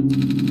 Hmm?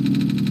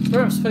 It's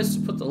where I'm supposed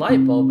to put the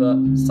light bulb,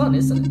 sun,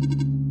 isn't it?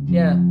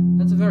 Yeah,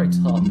 at the very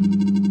top.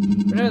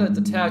 We know that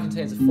the tower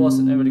contains a force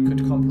that nobody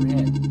could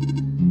comprehend.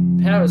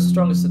 The power is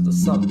strongest at the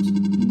summit.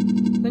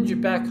 Send you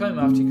back home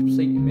after you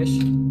complete your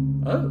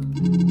mission. Oh.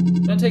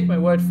 Don't take my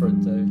word for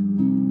it, though.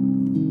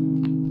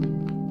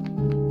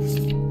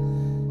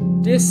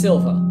 Dear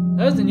Silver,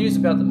 I heard the news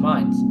about the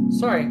mines.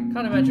 Sorry,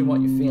 can't imagine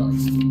what you're feeling.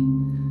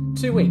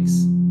 2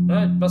 weeks. I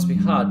know it must be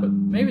hard, but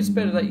maybe it's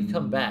better that you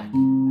come back.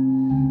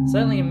 It's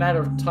only a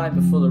matter of time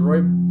before the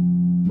rope?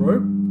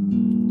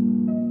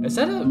 Is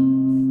that a...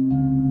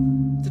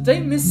 Did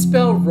they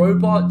misspell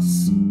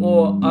robots,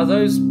 or are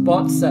those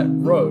bots that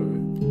row?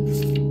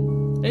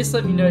 At least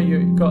let me know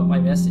you got my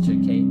message,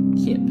 okay?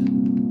 Kip.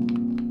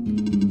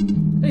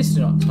 Please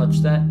do not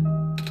touch that.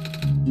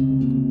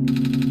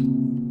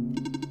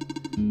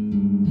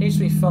 Needs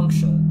to be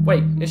functional.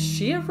 Wait, is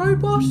she a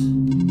robot?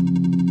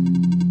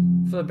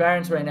 For the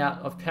Barons ran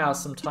out of power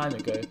some time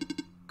ago.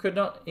 could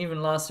not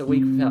even last a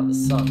week without the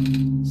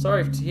sun.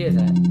 Sorry to hear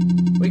that.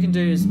 What we can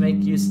do is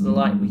make use of the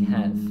light we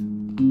have.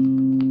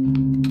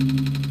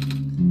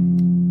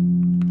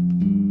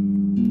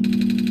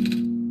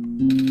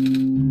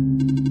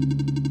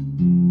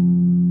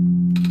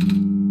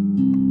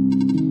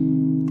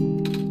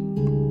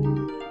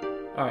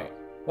 Alright,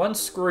 one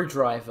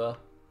screwdriver.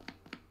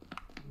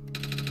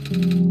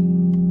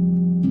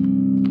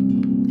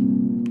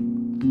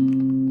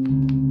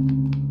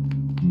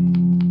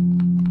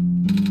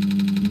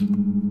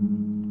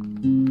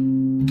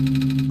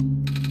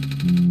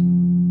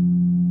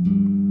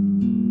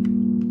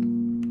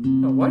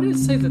 Why did it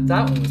say that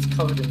that one was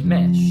covered in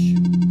mesh?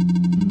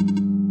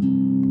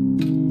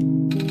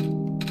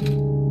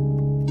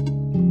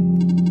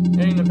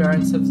 Getting the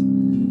Barons have...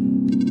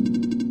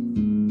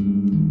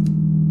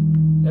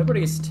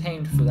 Nobody is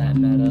tamed for that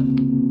matter.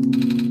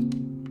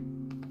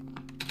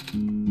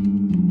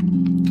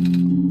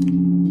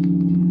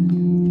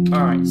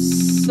 Alright,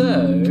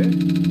 so...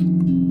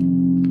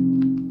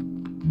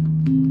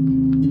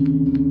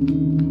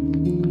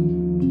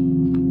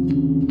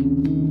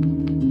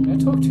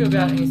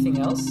 about anything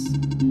else?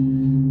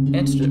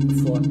 Entered it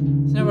before.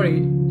 There's nobody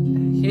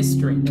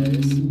history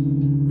knows.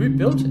 Who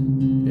built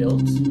it?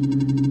 Built?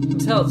 You can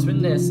tell it's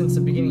been there since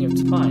the beginning of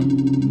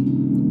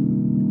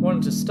time.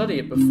 Wanted to study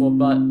it before,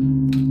 but...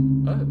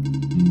 Oh.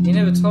 He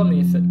never told me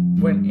if it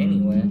went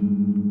anywhere.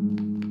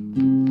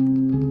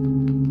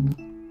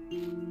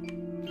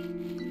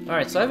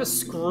 Alright, so I have a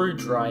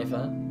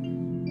screwdriver.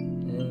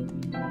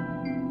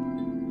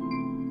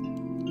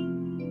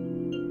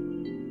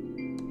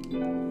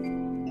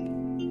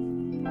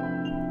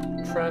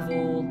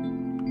 Travel.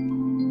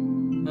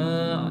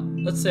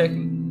 Let's say I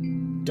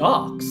can...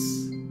 Docks?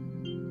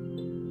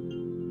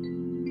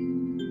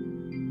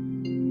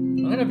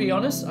 I'm gonna be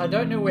honest, I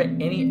don't know where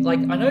any... Like,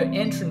 I know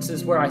entrance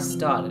is where I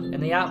started,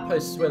 and the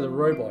outpost is where the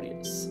robot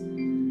is.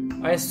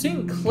 I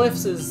assume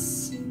cliffs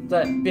is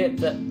that bit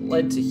that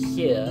led to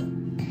here.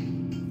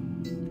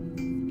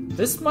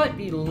 This might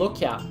be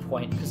lookout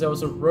point, because there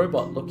was a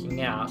robot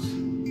looking out.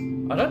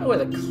 I don't know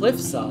where the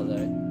cliffs are,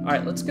 though.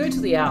 Alright, let's go to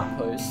the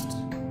outpost.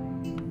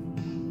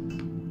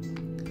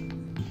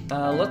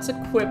 Let's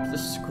equip the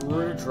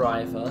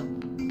screwdriver.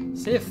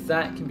 See if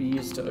that can be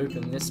used to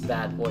open this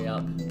bad boy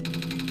up.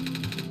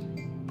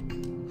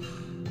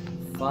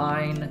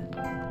 Fine.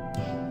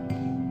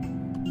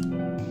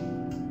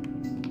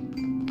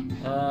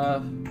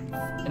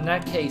 In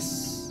that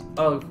case...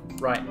 Oh,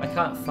 right. I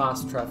can't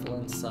fast travel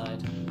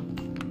inside.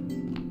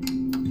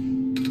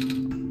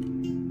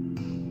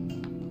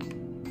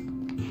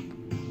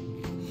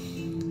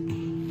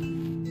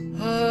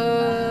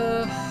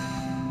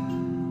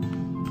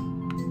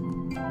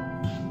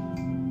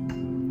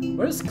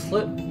 Where does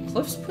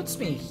Cliffs puts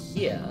me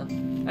here?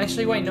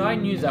 Actually, wait, no, I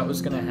knew that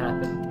was gonna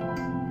happen.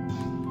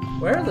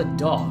 Where are the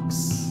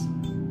docks?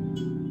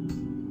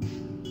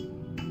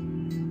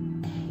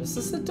 This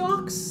is the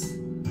docks?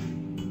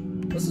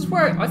 This is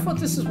where I thought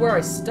this is where I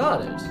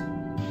started.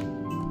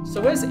 So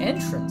where's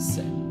entrance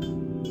then?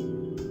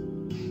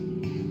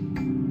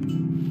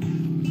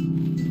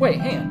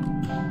 Wait, hang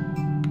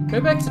on.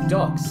 Go back to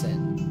docks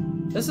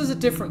then. This is a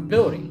different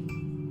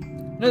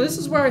building. No, this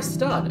is where I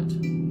started.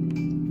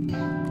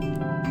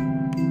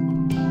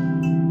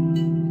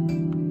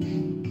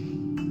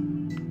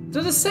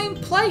 They're the same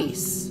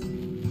place!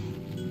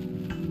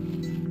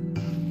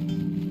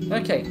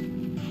 Okay.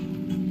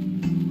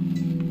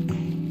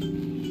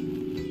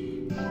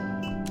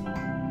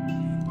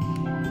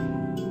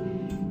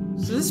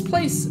 So this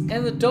place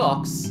and the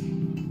docks,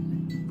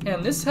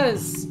 and this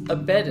has a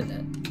bed in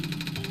it.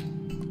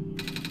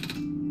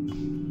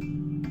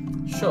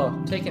 Sure,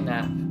 take a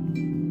nap.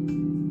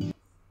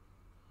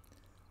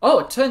 Oh,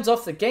 it turns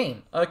off the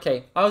game.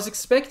 Okay, I was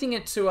expecting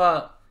it to,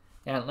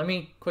 yeah, let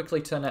me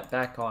quickly turn that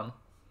back on.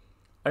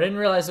 I didn't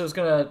realize it was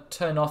gonna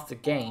turn off the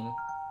game.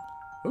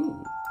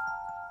 Ooh.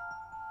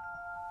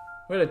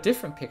 We had a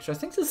different picture. I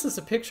think this is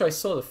a picture I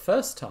saw the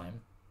first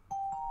time.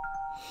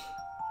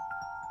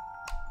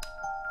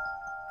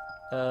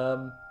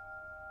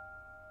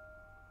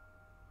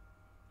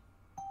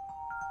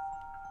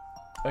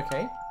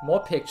 Okay,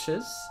 more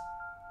pictures.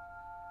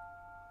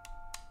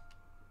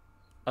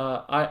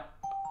 I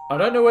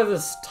don't know where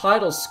this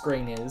title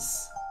screen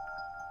is.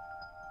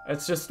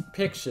 It's just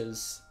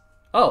pictures.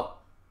 Oh!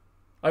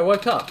 I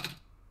woke up.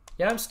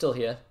 Yeah, I'm still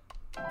here.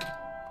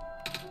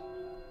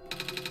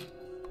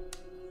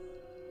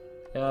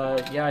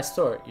 Yeah, I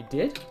saw it. You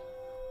did?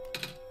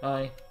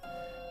 I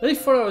really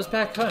thought I was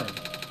back home.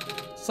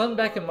 Sun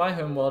back in my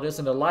home world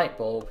isn't a light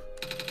bulb.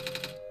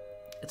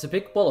 It's a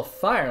big ball of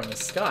fire in the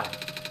sky.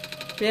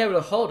 Be able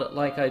to hold it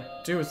like I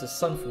do with the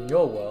sun from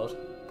your world.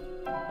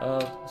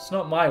 It's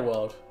not my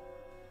world.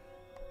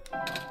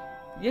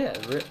 Yeah,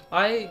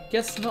 I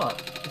guess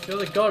not. If you're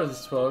the god of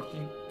this world,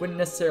 you wouldn't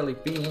necessarily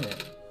be in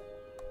it.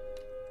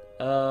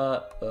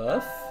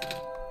 Earth?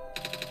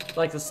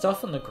 Like the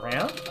stuff on the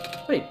ground?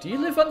 Wait, do you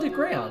live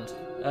underground?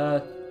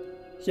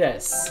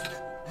 Yes.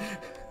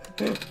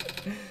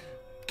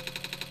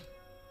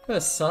 The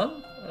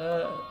sun?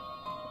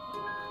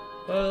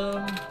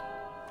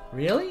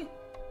 Really?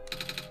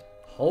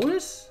 Hold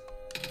it?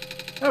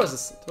 That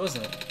was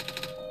wasn't it?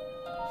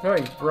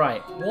 Very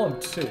bright, warm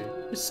too.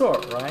 You saw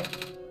it, right?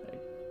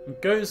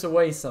 It goes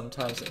away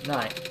sometimes at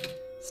night.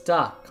 It's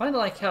dark, kind of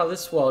like how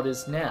this world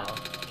is now.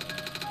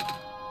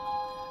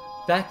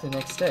 Back the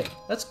next day.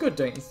 That's good,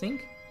 don't you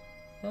think?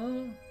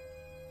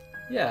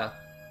 Yeah.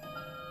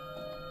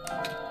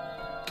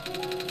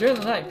 During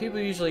the night, people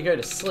usually go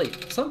to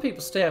sleep. Some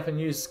people stay up and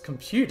use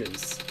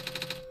computers.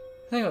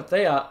 I think what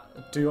they are,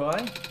 do I?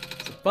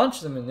 There's a bunch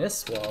of them in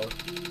this world.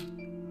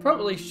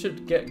 Probably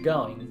should get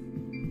going.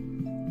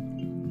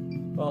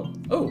 Well,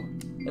 oh,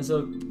 there's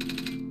a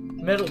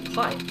metal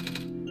pipe.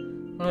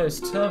 One of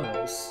those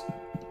terminals.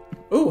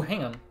 Oh,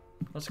 hang on.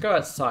 Let's go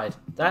outside.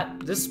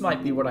 This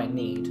might be what I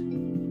need.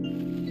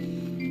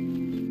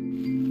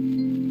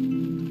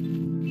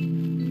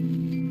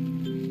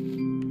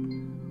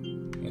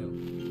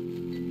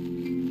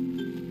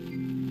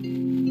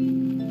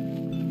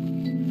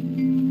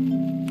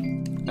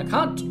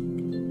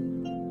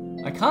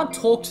 I can't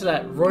talk to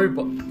that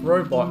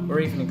robot or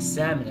even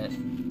examine it.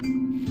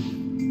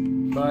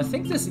 But I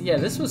think this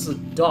was the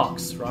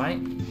docks, right?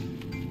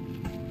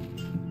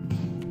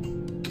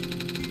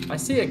 I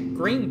see a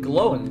green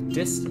glow in the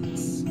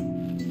distance.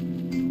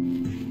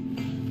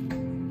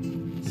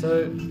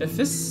 So if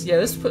this,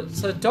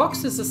 so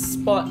docks is a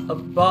spot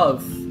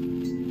above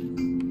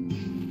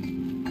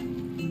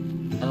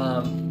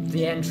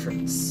the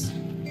entrance.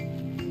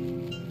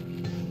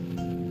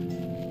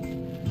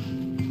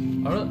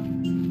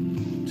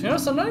 To be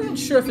honest, I'm not even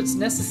sure if it's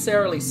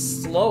necessarily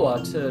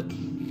slower to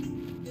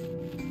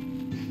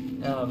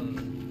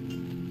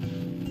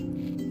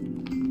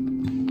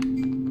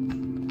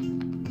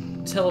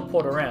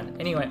teleport around.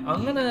 Anyway,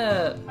 I'm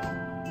gonna...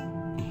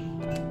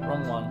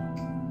 Wrong one.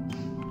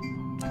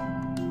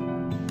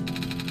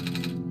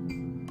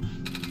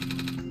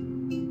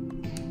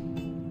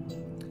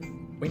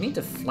 We need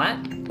to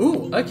flatten...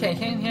 Ooh, okay,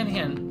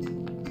 hand.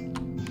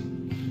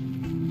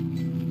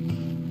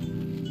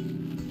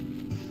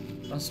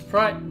 I'm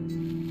surprised...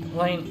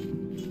 Lane...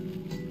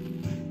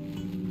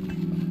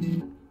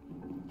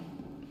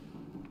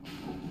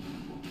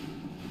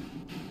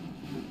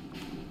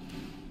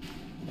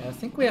 I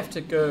think we have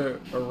to go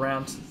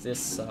around to this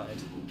side.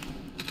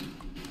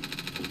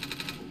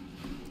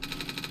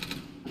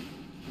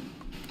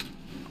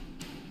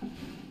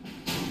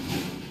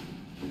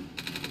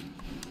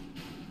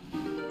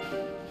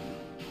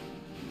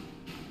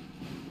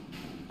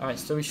 Alright,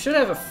 so we should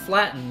have a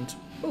flattened...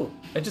 Oh,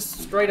 it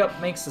just straight up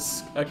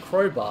makes a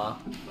crowbar.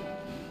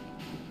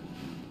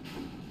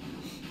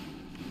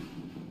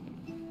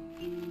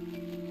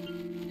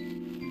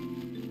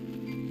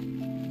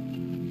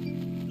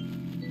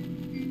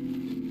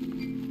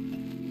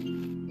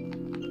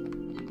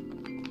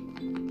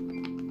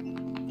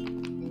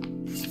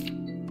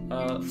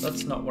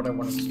 That's not what I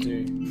wanted to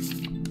do.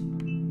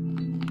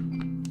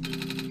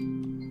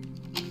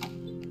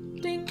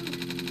 Ding!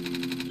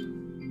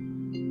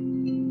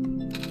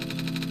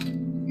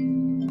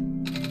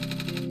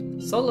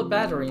 Solar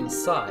battery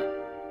inside.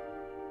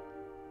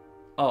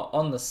 Oh,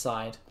 on the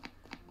side.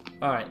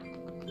 Alright.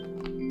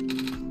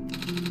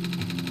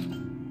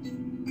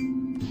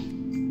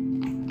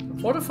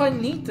 What if I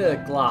need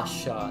the glass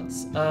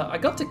shards? I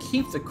got to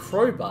keep the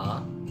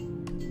crowbar.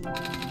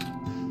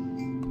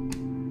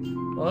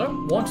 Well, I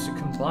don't want to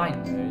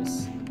combine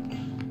those.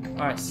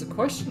 Alright, so the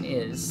question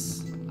is...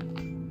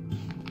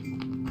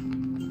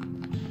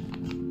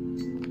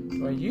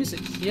 Do I use it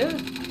here?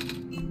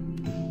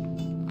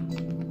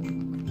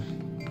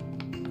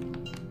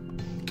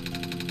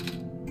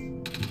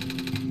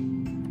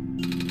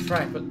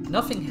 Right, but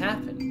nothing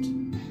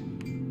happened.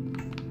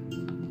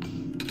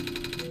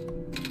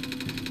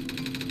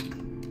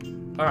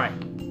 Alright.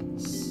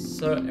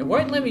 So, it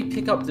won't let me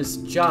pick up this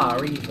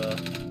jar either.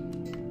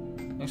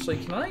 Actually,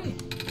 can I...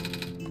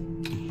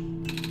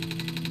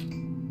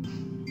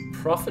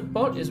 Profit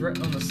bot is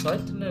written on the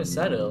side? Didn't notice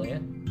that earlier.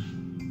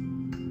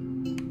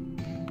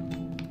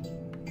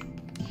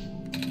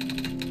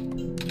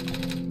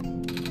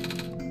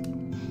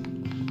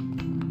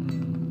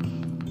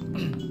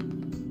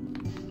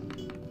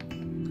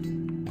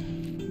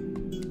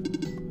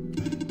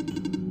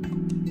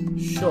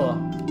 Sure.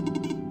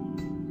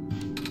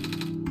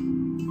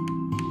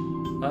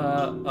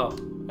 Oh.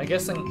 I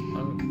guess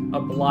I'm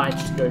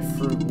obliged to go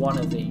through one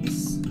of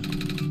these.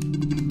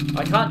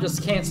 I can't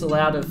just cancel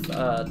out of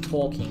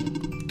talking.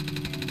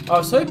 I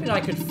was hoping I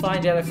could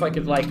find out if I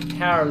could, like,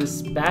 power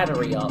this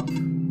battery up.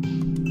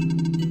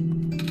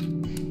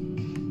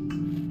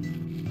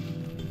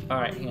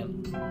 Alright, hang on.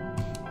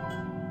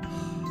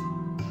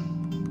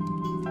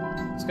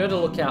 Let's go to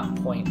lookout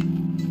point.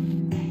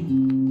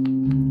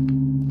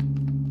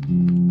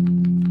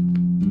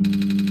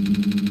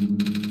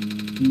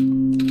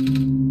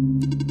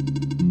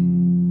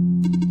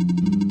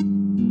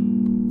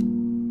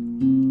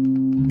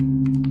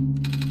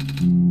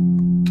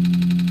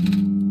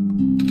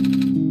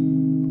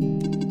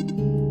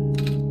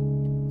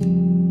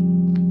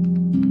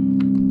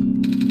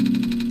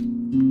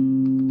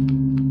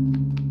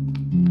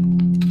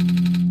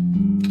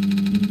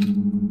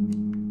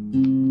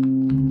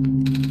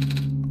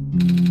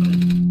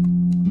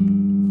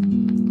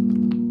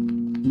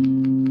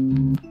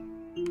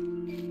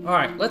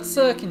 let's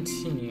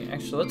continue.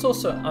 Actually, let's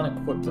also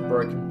unequip the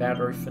broken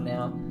battery for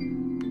now.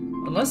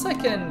 Unless I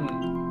can...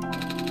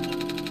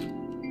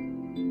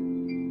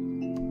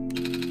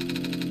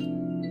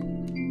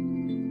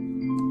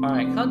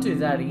 Alright, can't do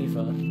that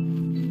either.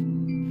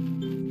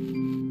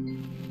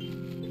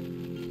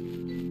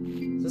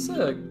 Is this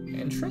an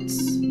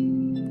entrance?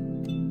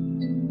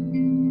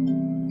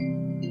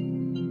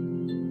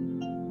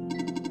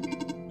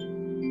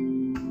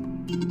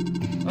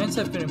 Once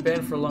I've been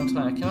abandoned for a long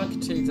time, I cannot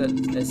continue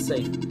that as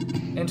safe.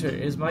 Enter.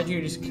 It is my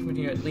duty to come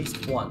here at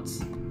least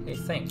once. Hey,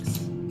 thanks.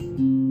 And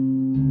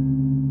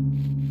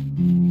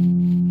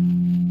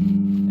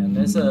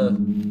there's a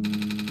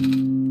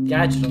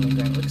gadget on the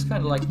ground. It looks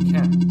kind of like a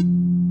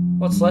cannon.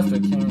 What's left of a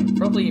cannon?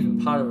 Probably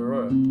even part of a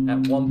rotor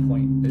at one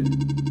point.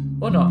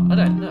 Or not, I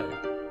don't know.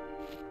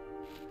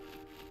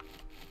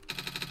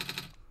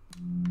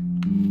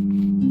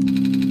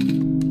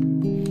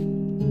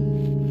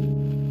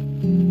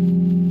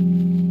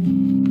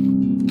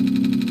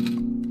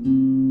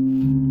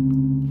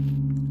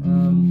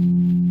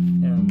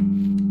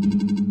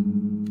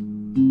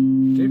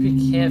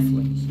 Careful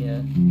in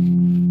here.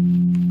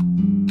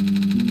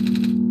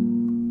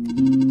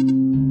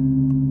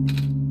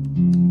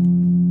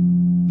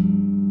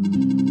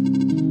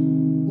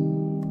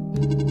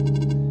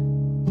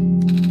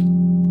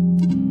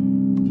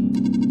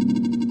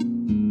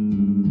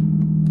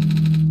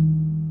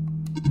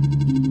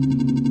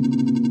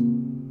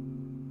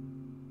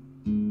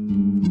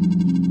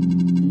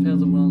 Prepare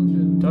the well into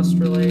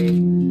industrial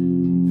aid.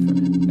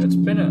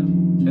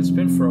 It's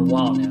been for a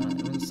while now.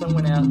 Some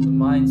went out, the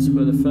mines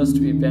were the first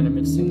to be abandoned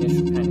amidst the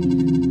initial panic.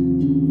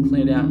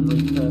 Cleared out and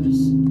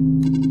repurposed.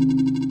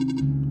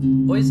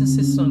 Always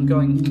insist on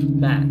going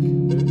back.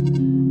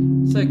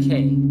 It's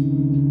okay.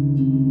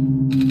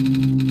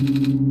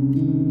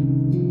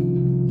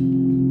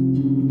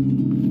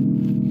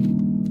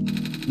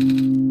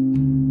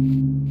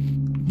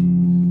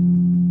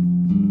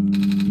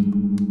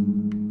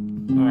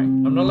 Alright,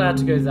 I'm not allowed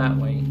to go that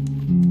way.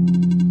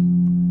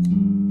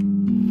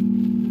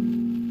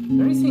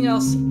 Anything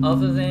else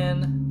other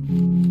than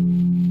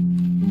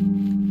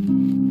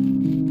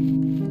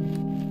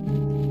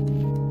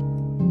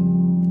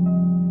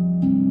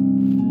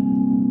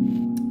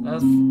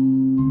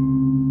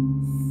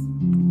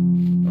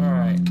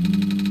alright.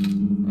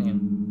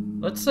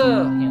 Let's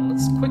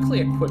let's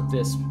quickly equip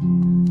this.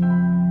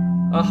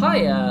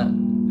 Hi,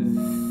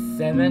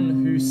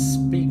 Themen who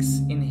speaks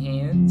in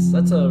hands.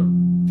 That's a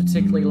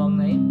particularly long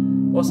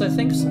name. Also,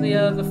 thanks for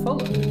the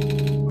follow.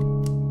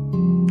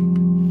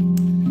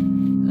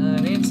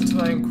 To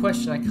my own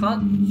question, I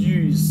can't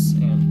use,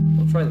 and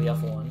we'll try the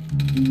other one.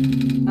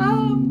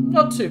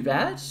 Not too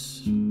bad.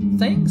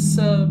 Thanks.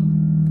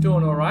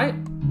 Doing alright.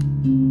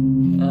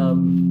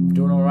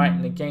 Doing alright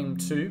in the game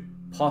too,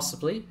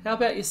 possibly. How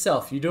about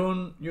yourself? You're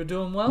doing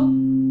well?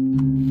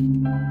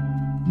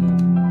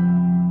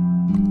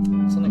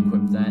 Let's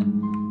unequip that.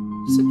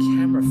 What's a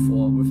camera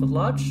for? With a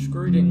large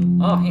screwed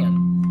in. Oh, hang on.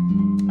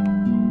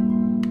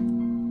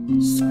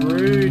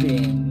 Screwed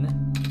in.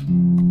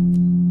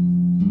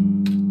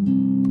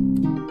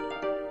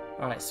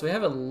 Alright, so we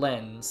have a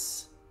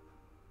lens.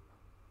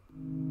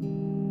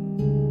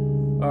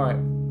 Alright.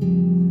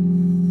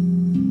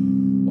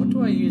 What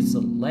do I use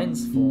the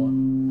lens for?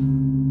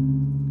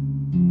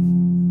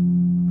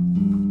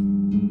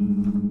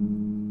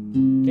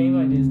 Game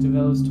ideas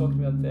developers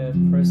talking about their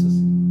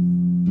processing.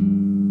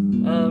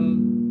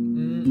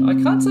 I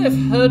can't say I've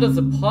heard of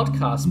the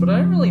podcast, but I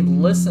don't really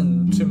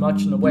listen too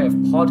much in the way of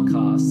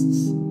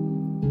podcasts.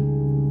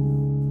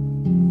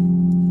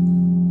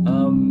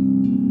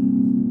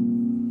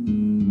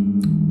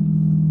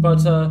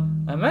 But I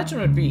imagine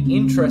it would be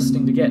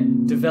interesting to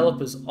get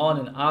developers on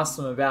and ask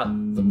them about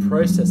the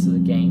process of the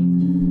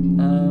game.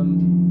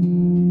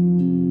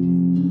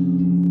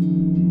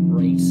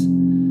 Great.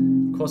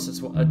 Of course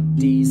it's a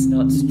D's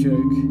nuts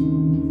joke.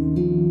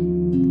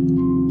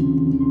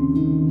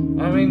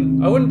 I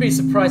mean, I wouldn't be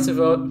surprised if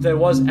there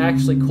was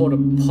actually called a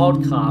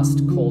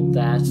podcast called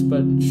that,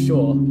 but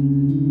sure.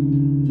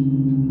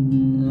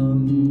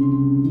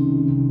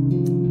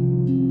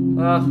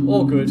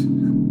 All good.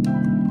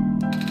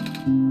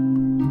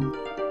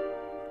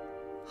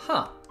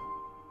 Huh.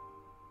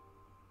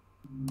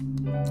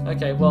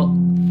 Okay, well,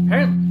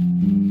 apparently...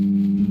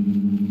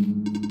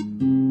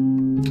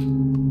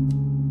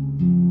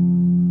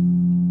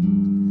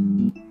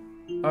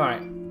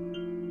 Alright.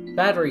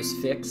 Battery's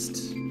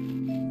fixed. I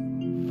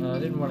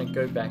didn't want to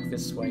go back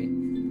this way.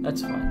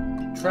 That's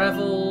fine.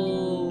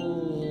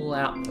 Travel...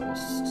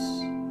 outpost.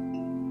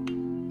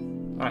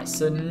 Alright,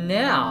 so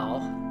now...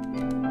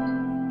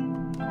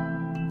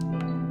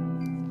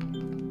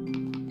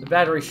 the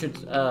battery should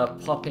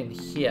pop in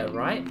here,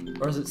 right?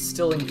 Or is it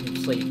still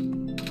incomplete?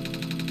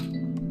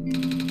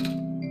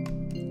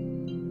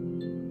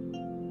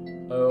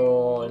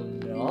 Or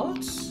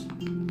not?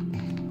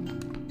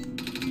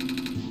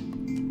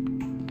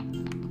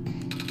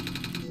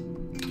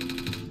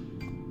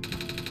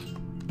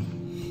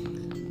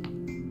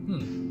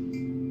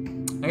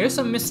 I guess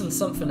I'm missing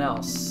something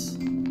else.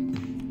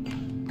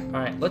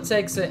 Alright. let's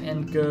exit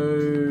and go...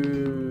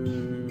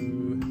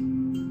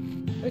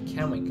 Where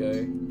can we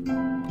go?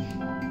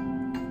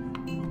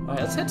 Alright,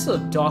 let's head to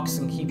the docks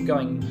and keep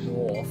going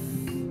north.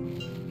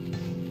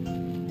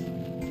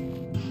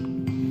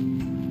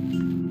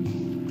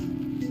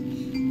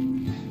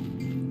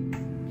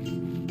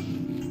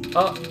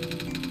 Oh,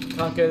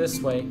 can't go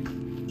this way.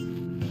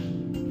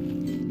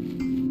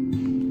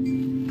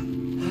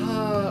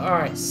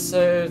 Alright,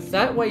 so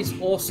that way's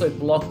also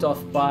blocked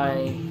off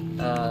by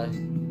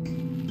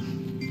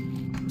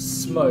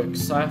smoke,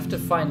 so I have to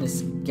find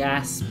this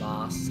gas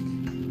mask.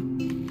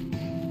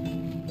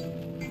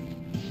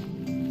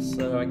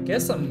 So I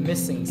guess I'm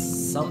missing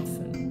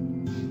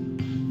something.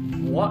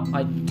 What?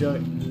 I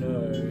don't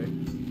know.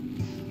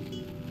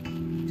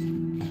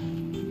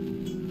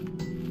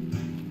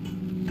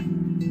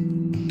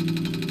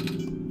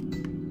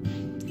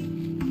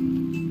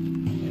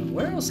 And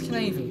where else can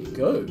I even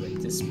go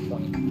at this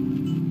point?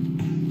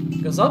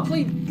 Because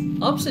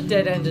up's a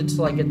dead end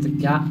until I get the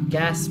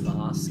gas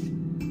mask.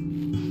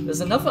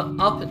 There's another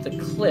up at the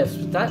cliffs,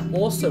 but that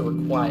also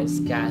requires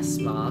gas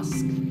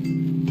mask.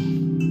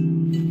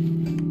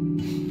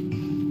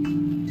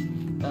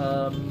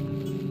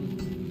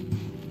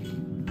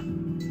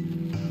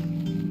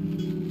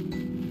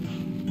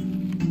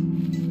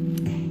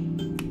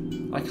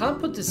 I can't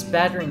put this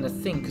battery in the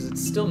thing because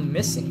it's still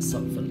missing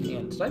something.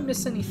 Yeah, did I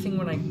miss anything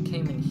when I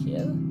came in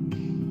here?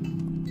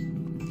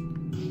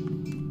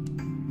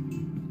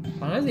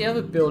 I know the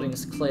other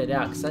building's cleared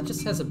out because that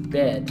just has a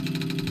bed.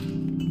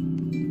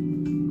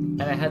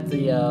 And I had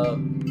the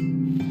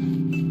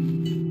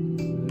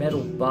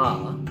metal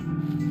bar.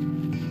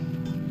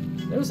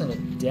 There wasn't a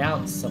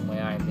down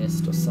somewhere I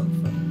missed or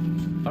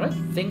something. I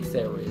don't think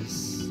there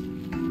is.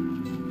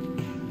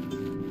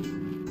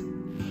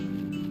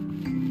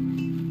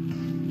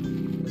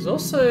 There's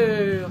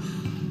also...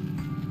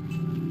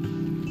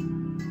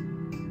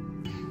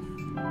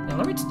 Now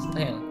let me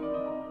hang on.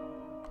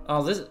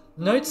 Oh, this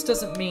notes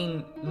doesn't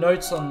mean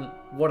notes on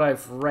what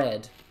I've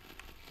read.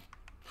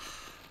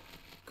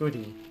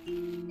 Goody.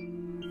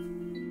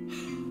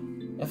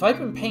 If I've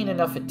been paying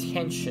enough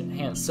attention,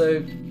 hang on,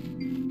 so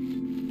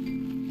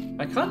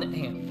I can't,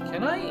 hang on,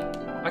 can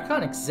I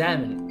can't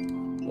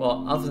examine,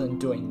 well, other than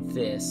doing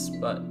this,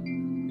 but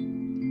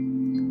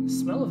the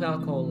smell of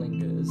alcohol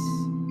lingers.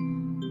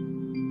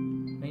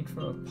 Made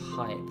from a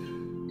pipe.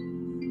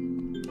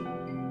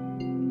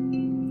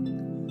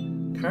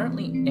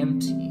 Currently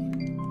empty.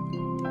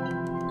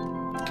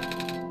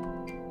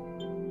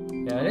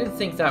 Yeah, I didn't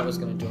think that was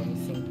going to do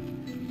anything.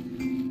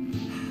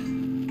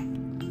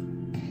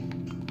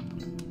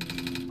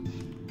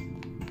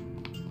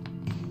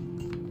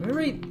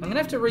 I'm going to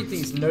have to read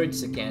these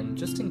notes again,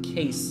 just in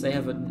case they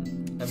have a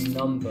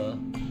number.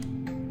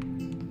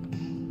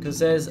 Because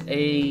there's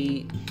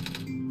a...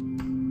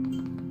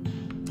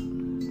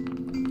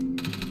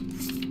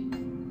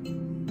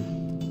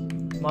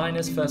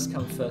 minus first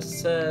come, first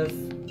serve.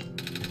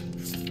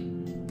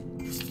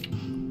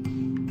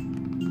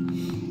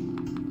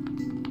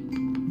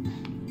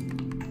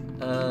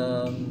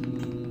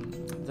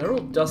 They're all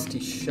dusty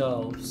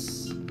shelves.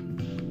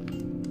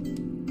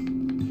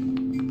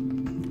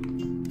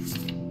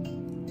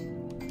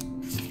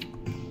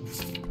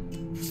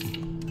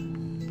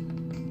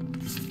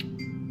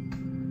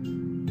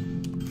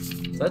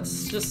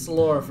 That's just the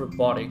law of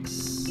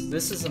robotics.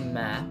 This is a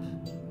map.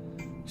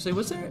 Actually,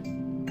 was there...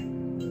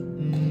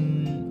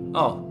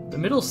 Oh, the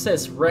middle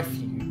says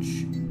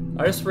refuge.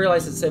 I just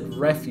realized it said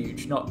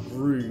refuge, not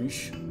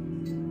rouge.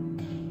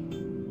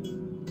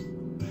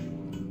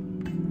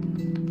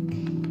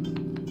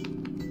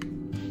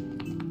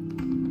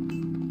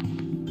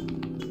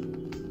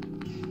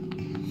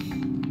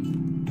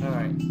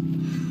 Alright.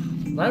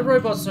 That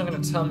robot's not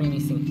going to tell me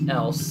anything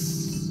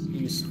else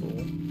useful.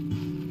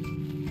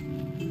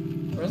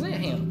 Or is there,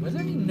 hang on, were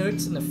there any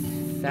notes in the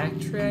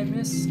factory I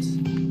missed?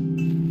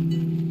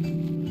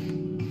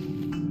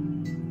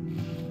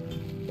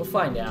 We'll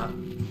find out.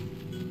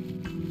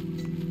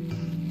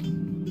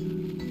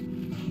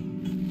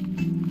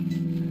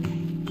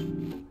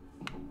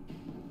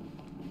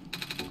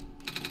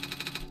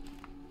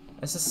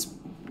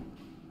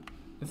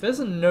 If there's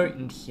a note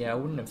in here, I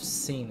wouldn't have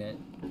seen it.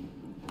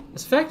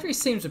 This factory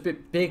seems a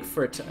bit big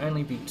for it to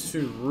only be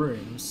 2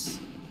 rooms.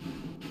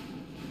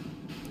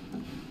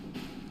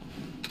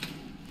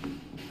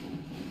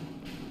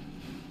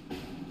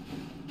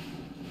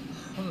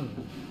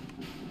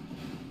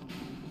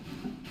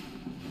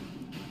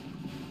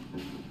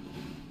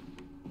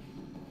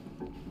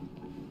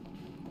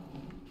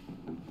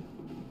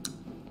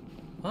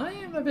 I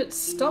am a bit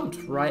stumped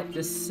right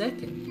this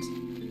second.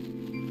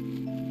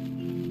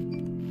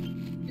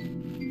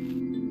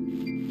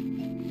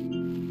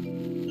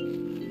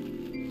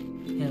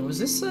 Yeah, was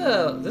this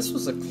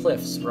was the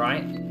cliffs,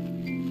 right?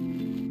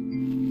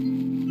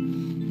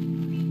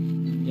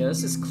 Yeah,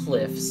 this is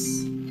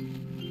cliffs.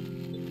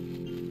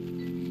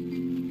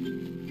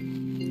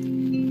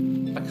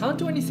 I can't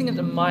do anything at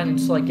the mine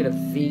until I get a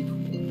vehicle.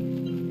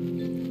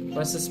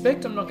 But I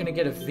suspect I'm not going to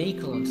get a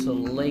vehicle until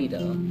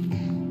later.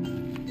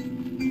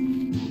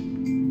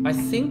 I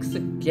think the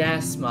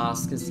gas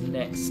mask is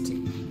next to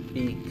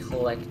be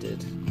collected.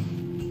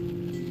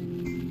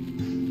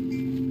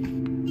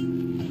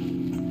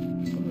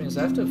 Problem is,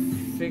 I have to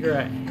figure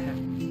out how...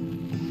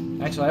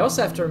 Actually, I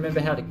also have to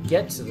remember how to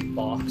get to the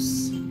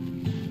box.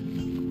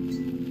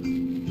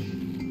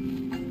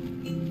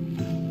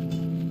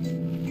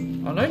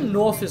 I know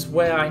north is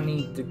where I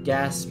need the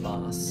gas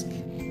mask.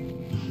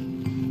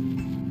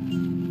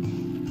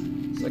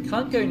 So I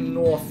can't go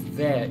north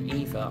there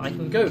either. I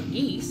can go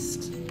east.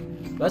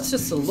 That's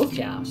just a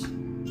lookout.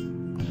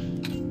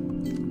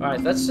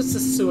 Alright, that's just a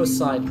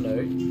suicide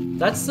note.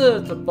 That's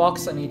the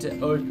box I need to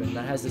open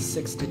that has a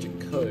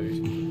 6-digit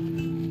code.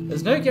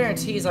 There's no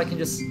guarantees I can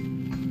just,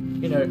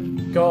 you know,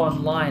 go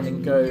online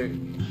and go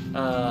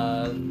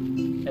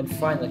and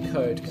find the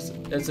code, because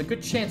there's a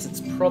good chance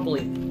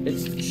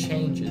it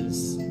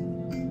changes.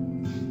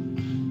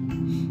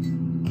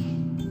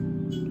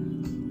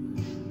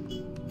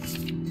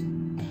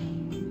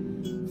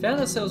 Found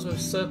ourselves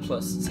with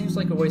surplus. It seems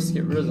like a waste to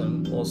get rid of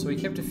them. Also, we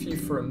kept a few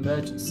for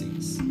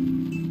emergencies.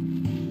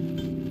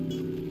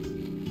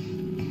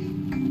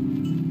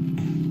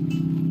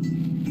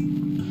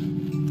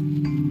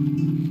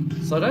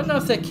 So I don't know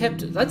if they're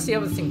kept... That's the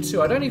other thing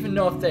too. I don't even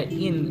know if they're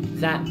in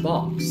that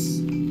box.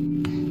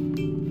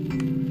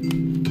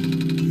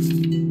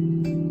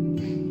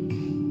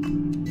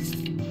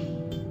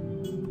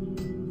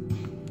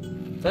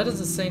 That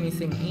doesn't say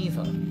anything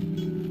either.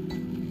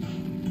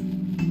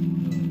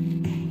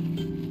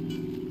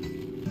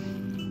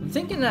 I'm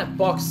thinking that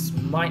box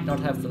might not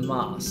have the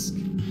mask.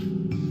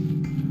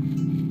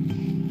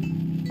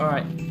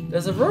 Alright,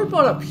 there's a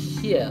robot up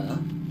here.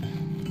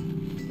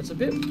 It's a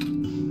bit...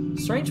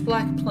 Strange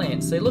black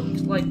plants. They look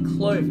like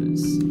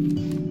clovers.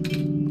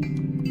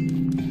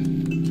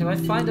 Can I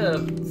find a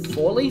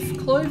 4-leaf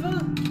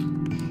clover?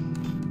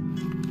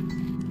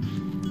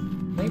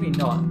 Maybe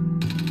not.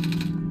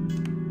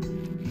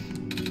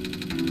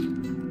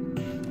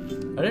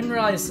 I didn't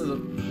realize that the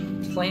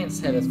plants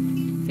had a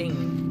thing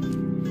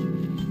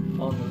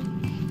on them.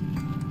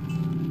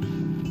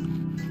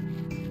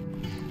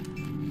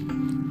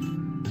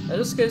 That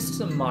just goes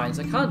to the mines.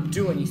 I can't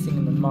do anything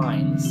in the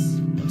mines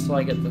until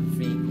I get the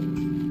vehicle.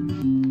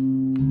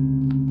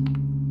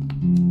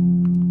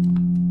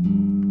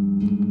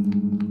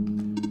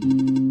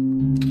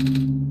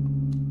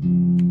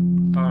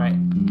 Alright.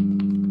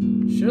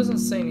 She doesn't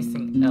say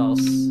anything else.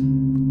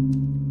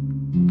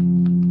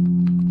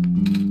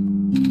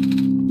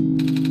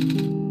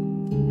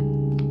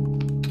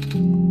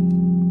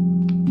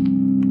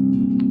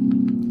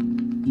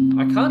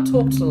 I can't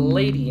talk to the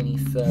lady any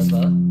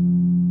further.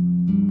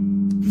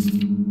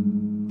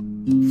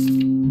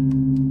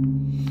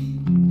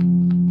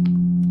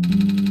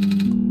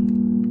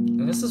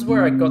 And this is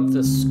where I got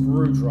the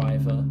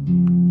screwdriver.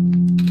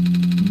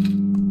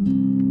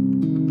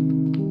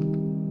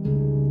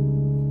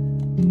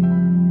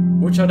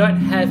 Which I don't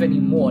have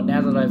anymore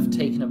now that I've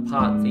taken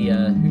apart the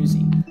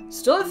Hoosie.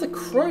 Still have the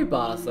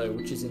crowbar though,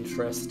 which is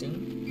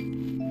interesting.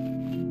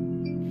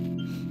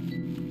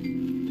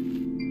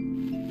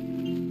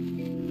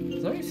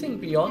 Is there anything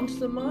beyond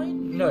the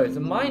mine? No,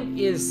 the mine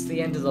is the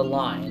end of the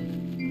line.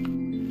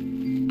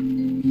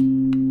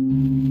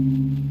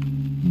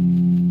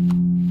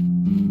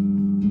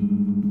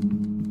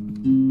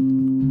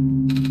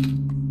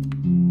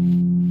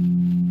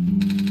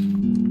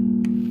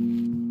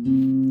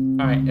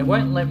 Alright, it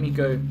won't let me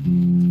go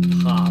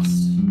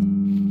past.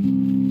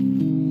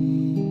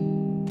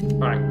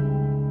 Alright.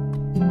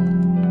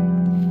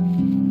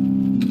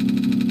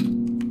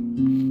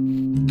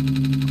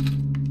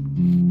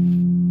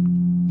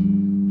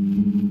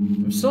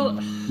 I'm still...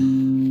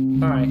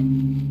 Alright.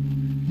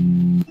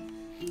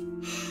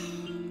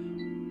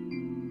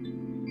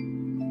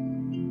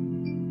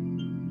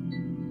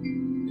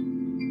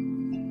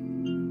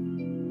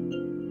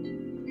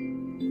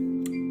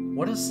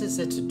 What else is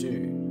there to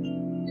do?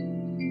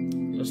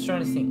 I was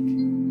trying to think.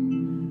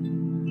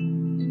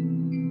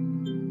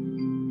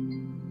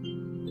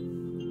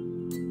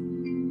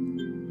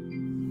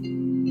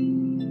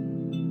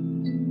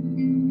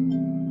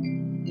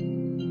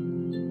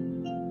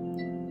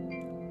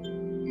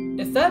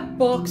 If that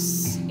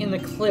box in the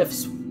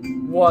cliffs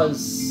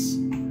was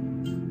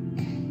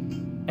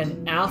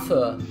an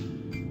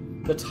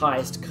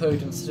alphabetized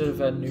code instead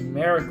of a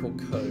numerical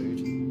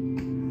code,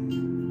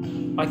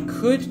 I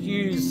could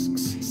use...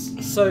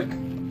 So...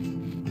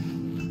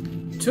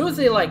 Two of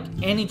the, like,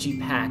 energy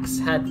packs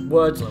had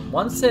words on them.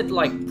 One said,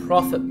 like,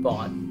 profit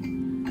bot,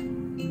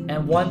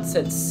 and one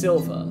said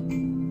silver.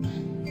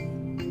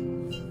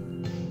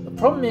 The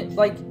problem is,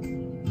 like,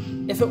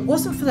 if it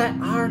wasn't for that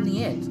R in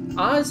the end,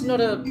 R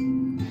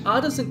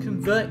doesn't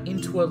convert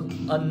into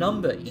a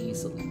number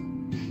easily.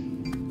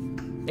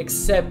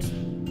 Except,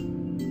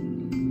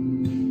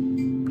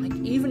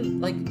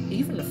 even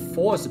a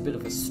 4 is a bit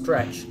of a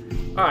stretch.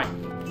 Alright.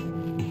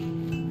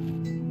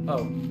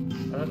 Oh, I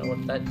don't know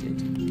what that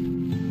did.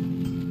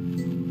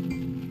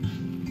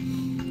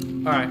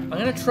 Alright, I'm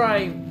gonna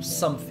try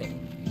something.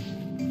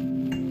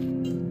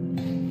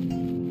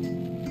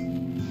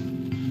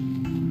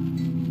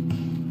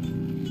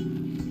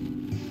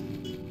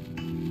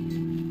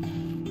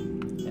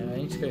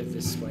 go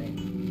this way.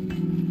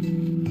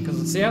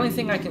 Because it's the only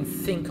thing I can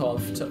think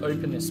of to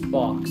open this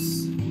box.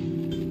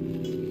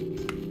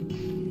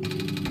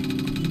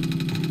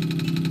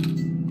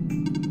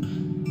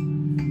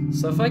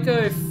 So if I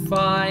go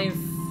 5,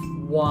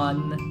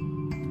 1,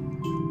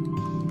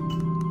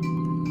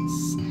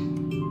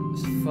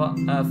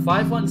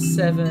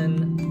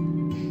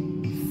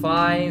 517,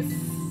 5,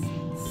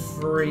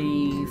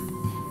 3,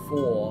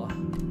 4.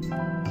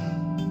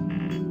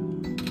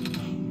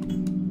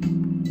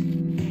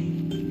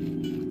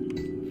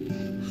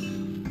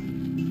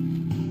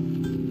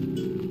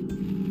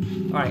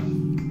 Alright.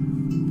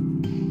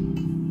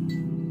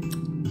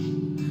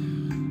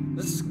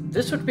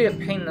 This would be a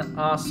pain in the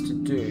ass to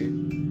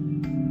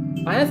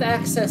do. I have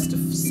access to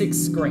 6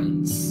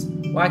 screens.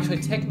 Well, actually,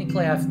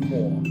 technically I have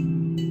more.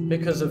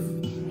 Because of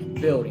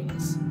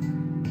buildings.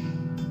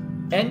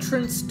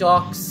 Entrance,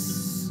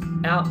 docks,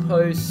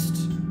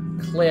 outpost,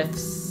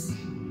 cliffs,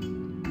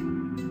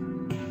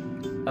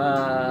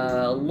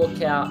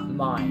 lookout,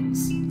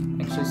 mines.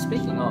 Actually,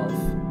 speaking of...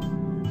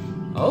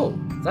 Oh,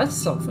 that's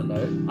something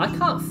though. I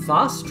can't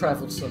fast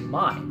travel to the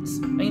mines.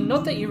 I mean,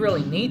 not that you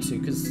really need to,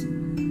 because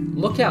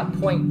lookout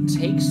point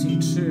takes you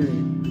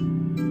to...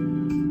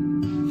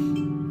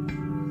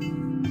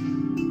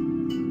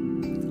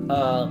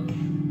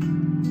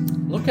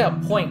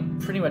 Lookout point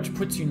pretty much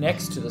puts you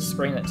next to the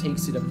screen that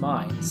takes you to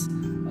mines.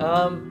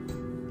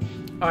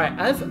 Alright,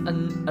 I have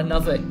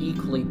another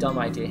equally dumb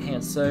idea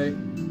here. So,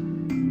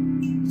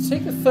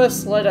 take the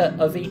first letter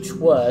of each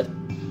word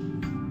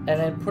and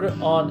then put it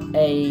on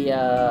a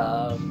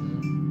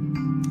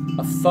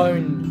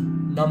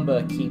phone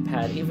number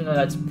keypad, even though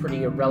that's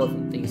pretty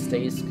irrelevant these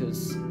days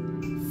because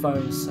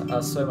phones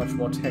are so much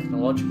more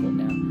technological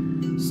now.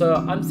 So,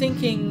 I'm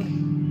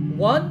thinking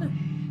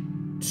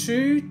 1,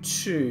 2,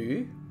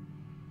 2...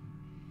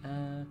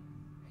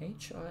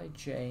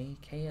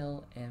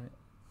 H-I-J-K-L-M-N.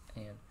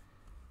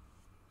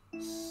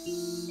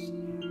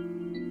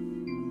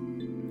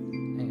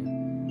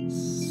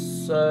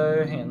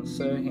 So,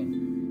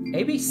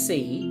 A, B,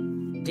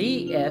 C,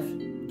 D, F,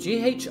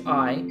 G, H,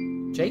 I,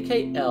 J,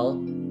 K, L,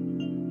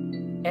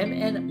 M,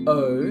 N,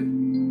 O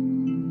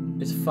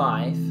is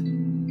 5.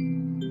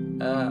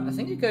 I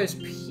think it goes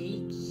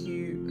P,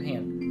 Q,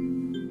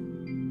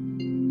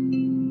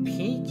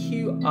 P,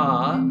 Q,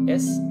 R,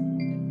 S,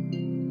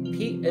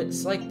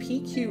 it's like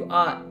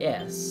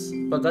PQRS,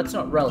 but that's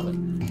not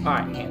relevant.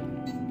 Alright, hang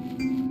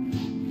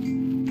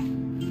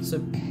on.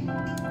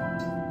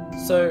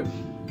 So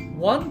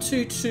 1,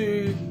 2,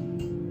 2,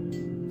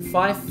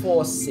 5,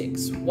 4,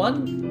 6.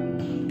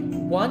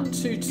 1,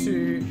 2,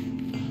 2,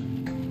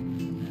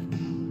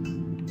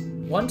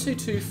 1, 2,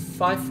 2,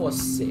 5, 4,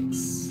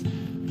 6.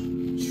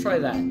 Let's try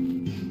that.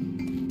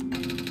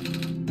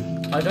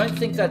 I don't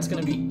think that's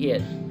going to be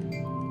it.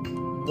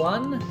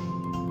 1,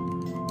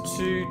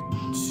 2,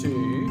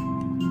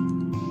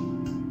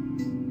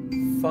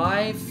 2,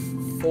 5,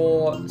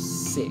 4,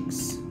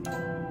 6.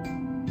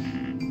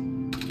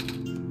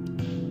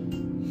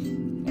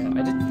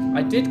 Yeah,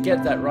 I did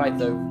get that right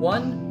though.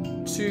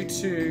 1, 2,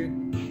 2,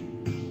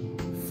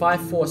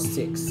 5, 4,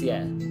 6.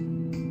 Yeah,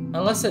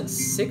 unless it's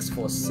 6,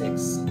 4,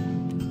 6.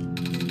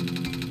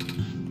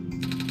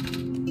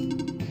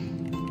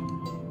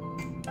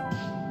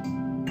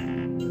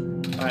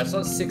 Alright, so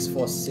that's 6,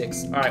 4,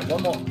 6. Alright,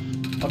 one more.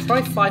 I'll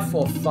try 5,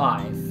 4,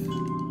 5.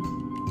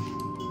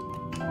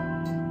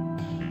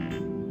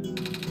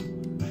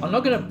 I'm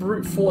not going to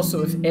brute force it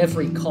with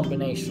every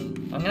combination.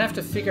 I'm going to have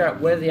to figure out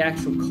where the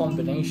actual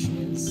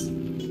combination is.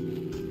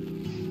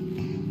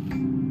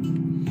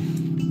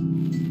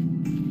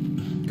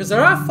 Because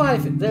there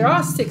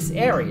are 6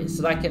 areas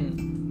that I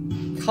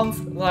can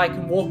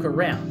walk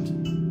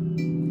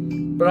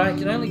around. But I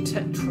can only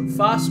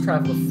fast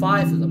travel to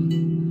 5 of them.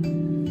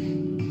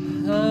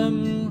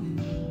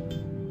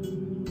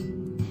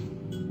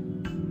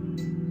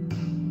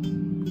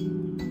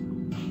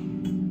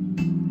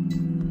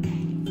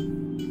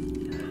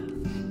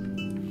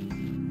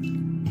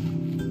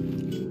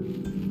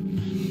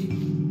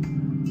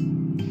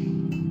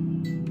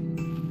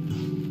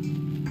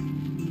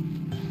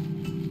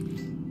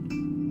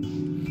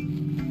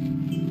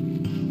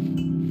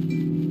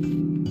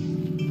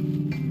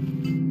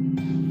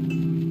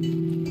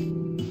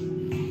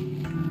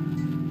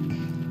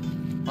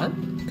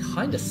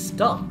 Kinda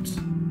stumped.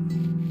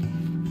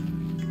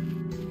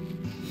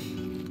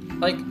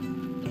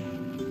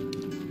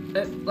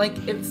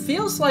 It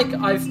feels like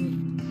I've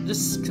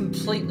just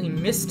completely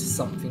missed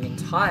something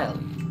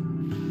entirely.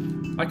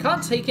 I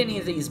can't take any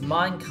of these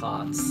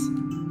minecarts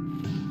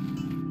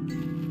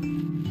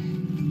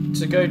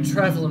to go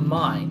travel a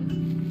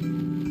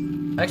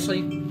mine.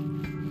 Actually,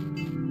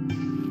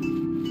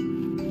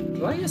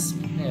 did I just...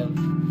 Yeah,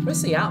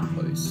 where's the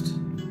outpost?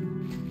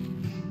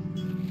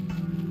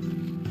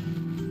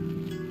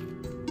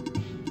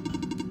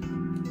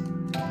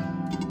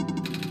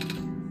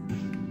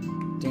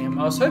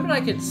 I was hoping I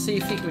could see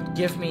if he could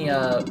give me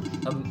a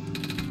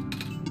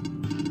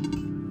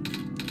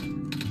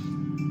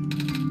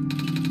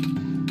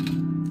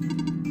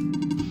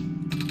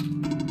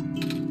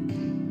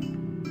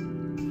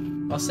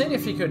I was seeing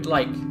if he could,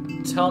 like,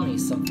 tell me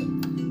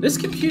something. This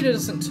computer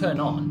doesn't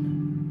turn on.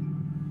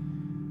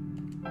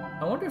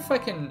 I wonder if I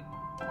can...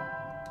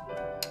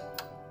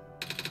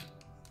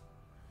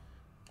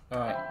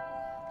 Alright.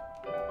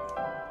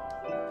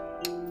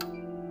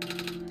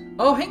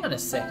 Oh, hang on a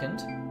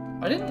second.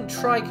 I didn't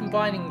try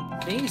combining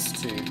these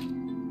two.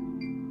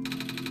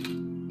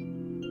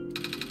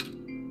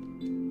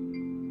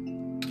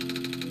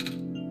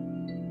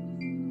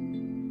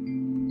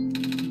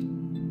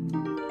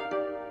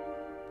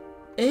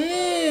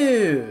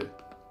 Ew!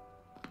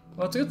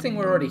 Well, it's a good thing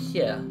we're already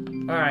here.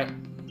 Alright.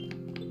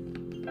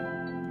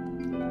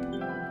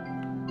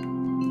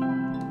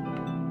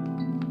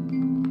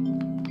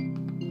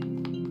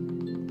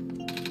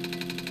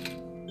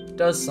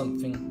 Does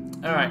something.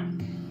 Alright.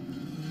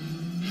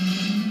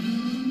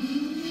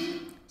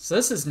 So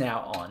this is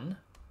now on.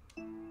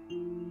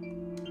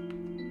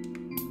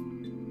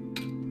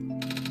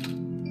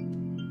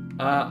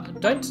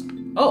 Don't...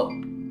 Oh!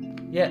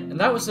 Yeah, and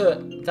that was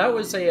an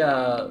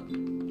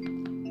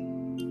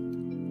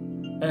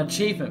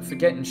achievement for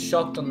getting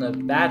shocked on the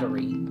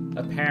battery,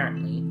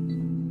 apparently.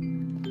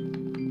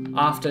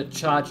 After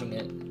charging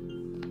it.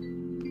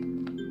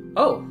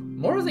 Oh,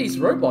 more of these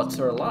robots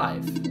are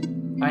alive.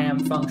 I am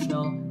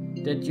functional.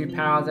 Did you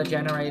power the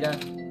generator?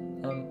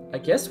 I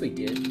guess we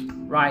did.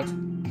 Right.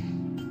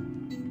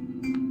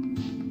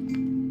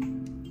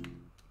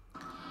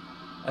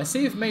 I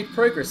see you've made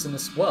progress in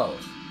this world.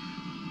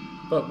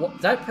 But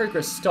that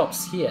progress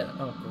stops here.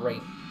 Oh,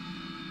 great.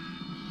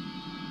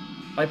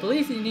 I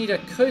believe you need a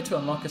code to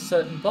unlock a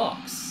certain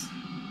box.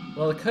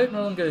 Well, the code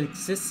no longer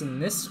exists in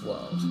this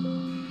world.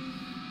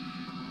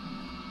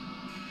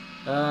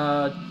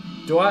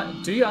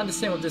 Do you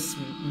understand what this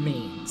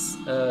means?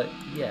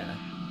 Yeah.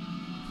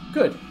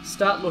 Good.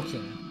 Start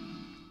looking.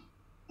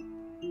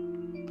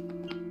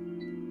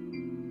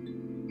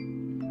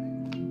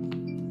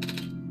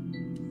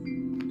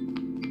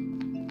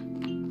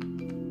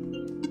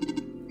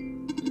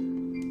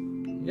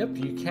 Yep,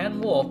 you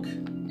can walk.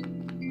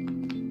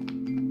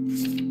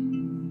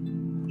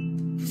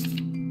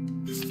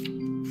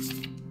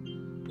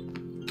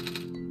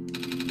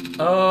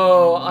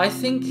 Oh, I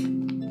think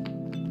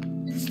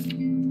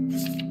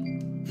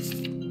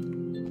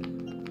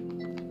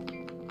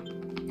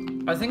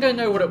I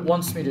know what it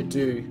wants me to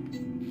do.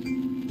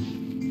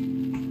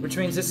 Which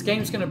means this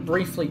game's gonna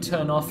briefly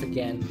turn off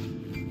again.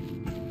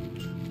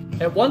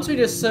 It wants me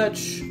to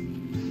search...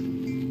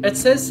 It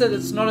says that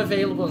it's not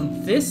available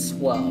in this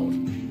world.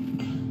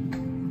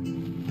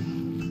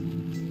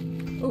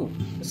 Oh,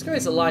 this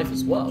guy's alive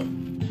as well.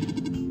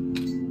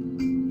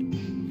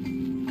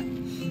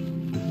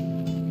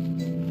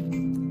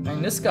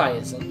 And this guy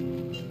isn't.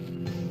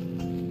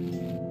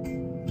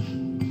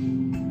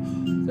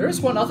 There is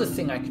one other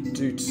thing I could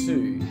do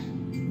too.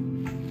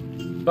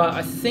 But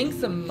I think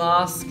the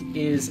mask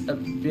is a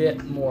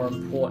bit more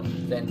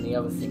important than the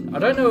other thing. I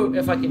don't know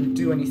if I can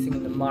do anything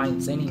in the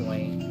mines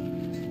anyway.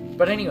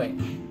 But anyway,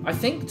 I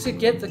think to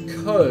get the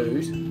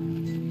code,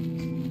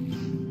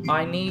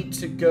 I need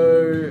to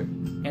go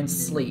and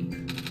sleep.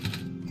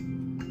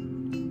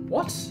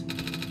 What?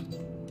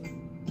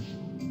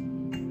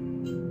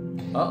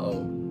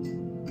 Uh-oh.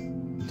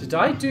 Did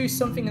I do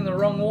something in the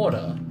wrong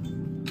order?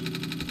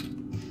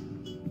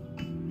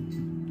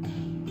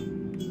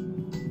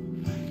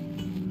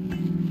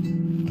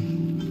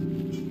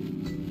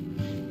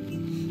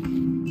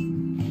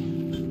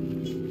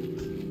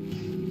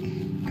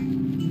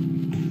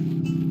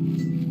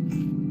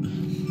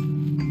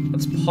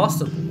 It's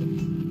possible.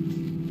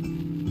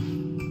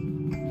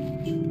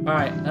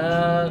 Alright,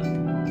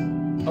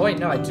 oh wait,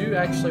 no, I do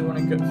actually want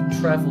to go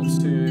travel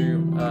to,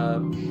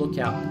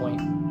 Lookout Point.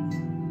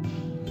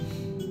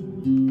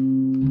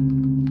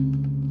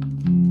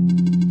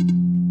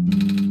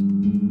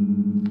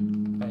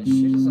 Okay,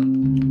 she doesn't...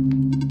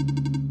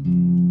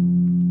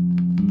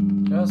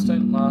 Girls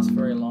don't last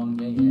very long,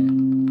 yeah.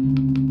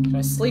 Can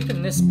I sleep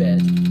in this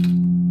bed?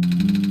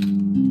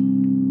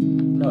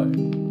 No.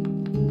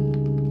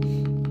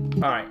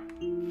 Alright.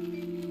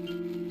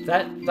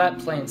 That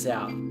plans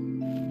out.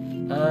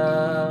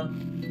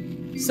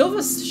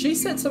 Silver, she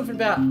said something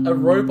about a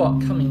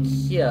robot coming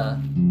here.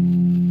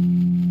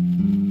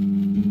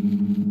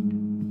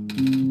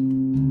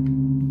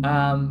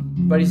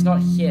 But he's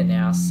not here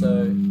now,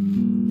 so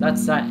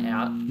that's that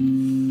out.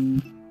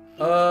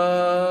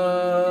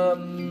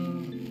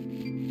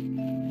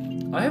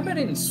 I hope I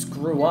didn't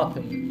screw up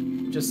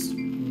and just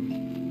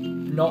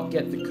not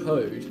get the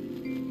code.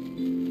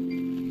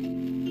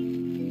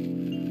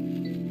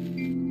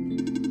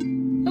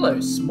 Hello,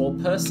 small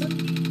person.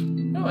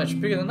 Not much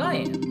bigger than I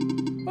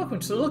am. Welcome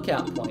to the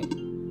Lookout Point.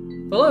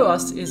 Below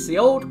us is the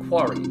old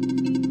quarry.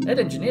 That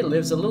engineer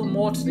lives a little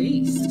more to the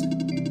east.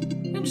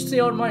 And the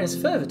old mine is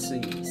further to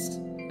the east.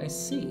 I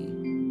see.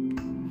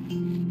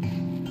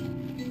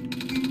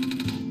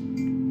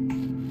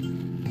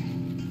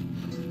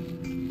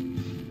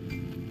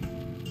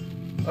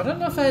 I don't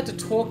know if I had to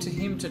talk to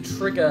him to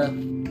trigger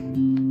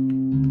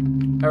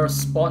a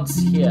response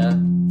here.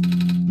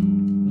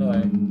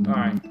 No.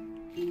 Alright.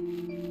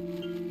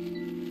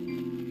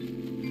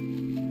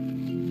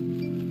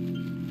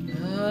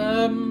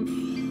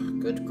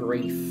 Good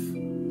grief.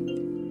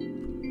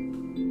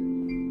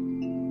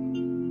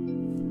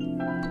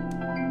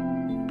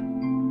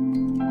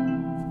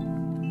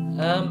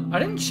 I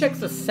didn't check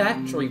the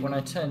factory when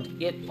I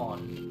turned it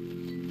on.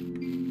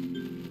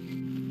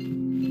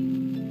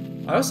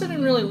 I also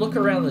didn't really look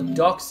around the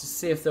docks to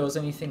see if there was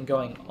anything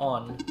going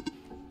on.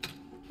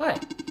 Hi.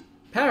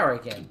 Power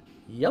again.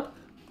 Yup.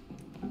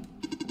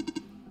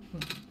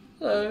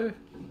 Hello.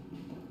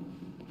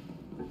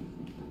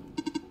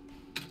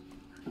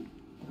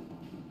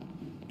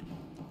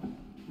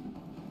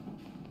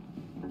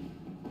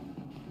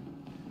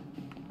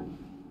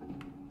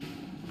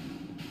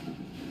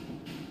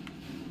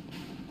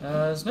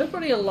 There's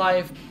nobody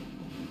alive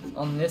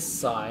on this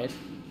side.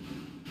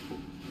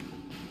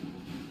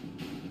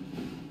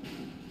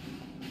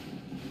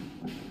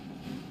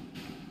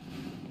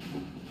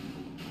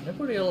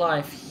 Nobody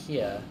alive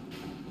here.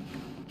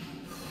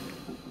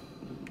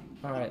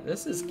 Alright,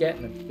 this is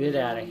getting a bit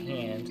out of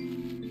hand.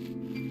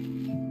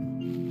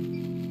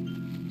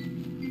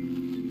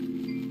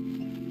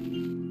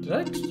 Did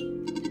I...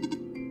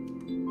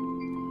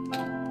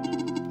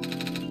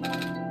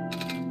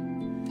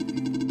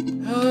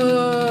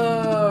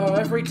 Oh,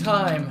 every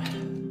time.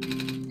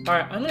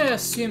 Alright, I'm gonna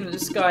assume that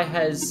this guy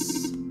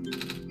has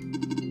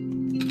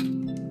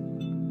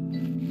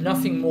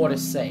nothing more to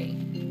say.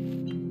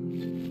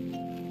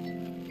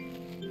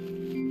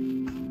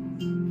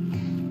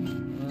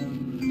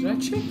 Did I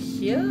check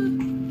here?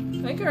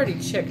 I think I already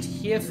checked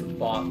here for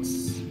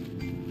bots.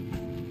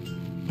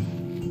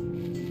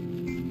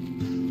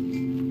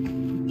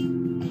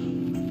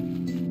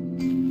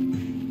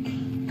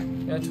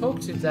 Yeah, I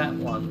talked to that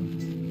one.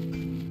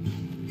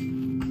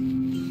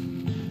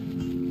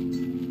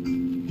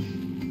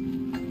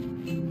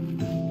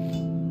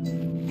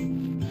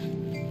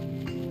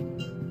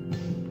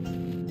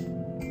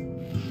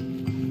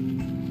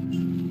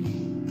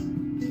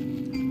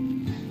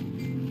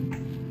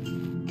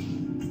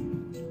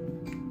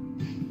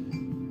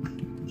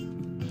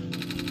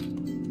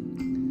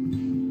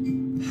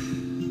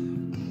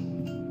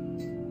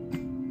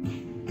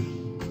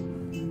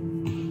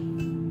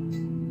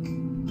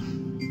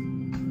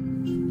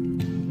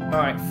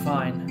 Alright,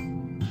 fine.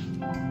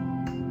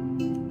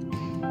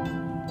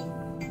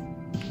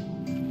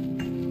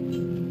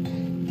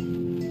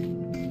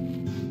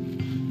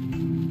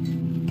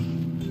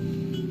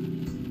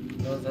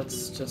 No,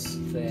 that's just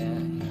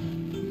there.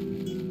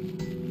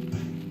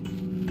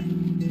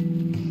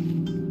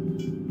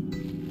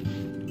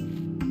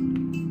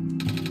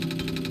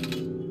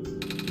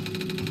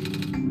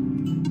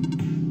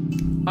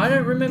 I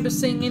don't remember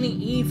seeing any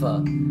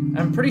either.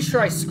 I'm pretty sure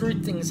I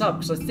screwed things up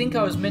because I think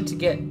I was meant to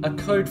get a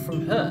code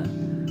from her.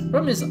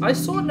 Problem is, I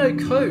saw no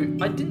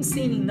code. I didn't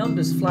see any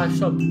numbers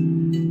flash up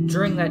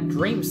during that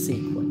dream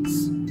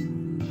sequence.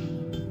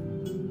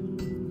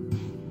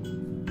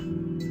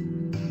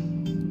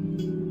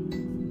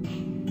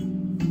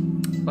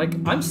 Like,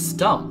 I'm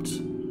stumped.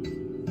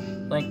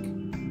 Like...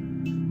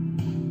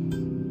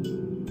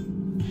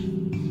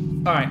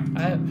 Alright,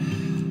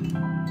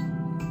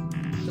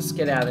 just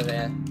get out of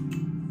there.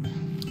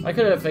 I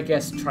could have, I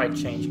guess, tried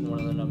changing one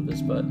of the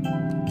numbers, but...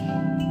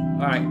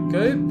 Alright,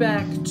 go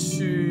back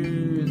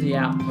to the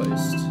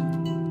outpost.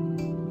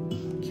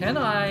 Can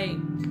I...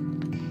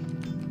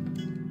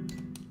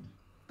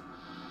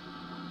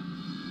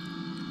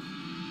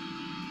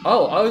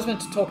 Oh, I was meant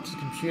to talk to the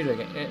computer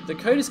again. The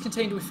code is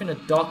contained within a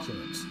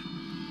document.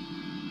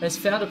 It has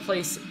found a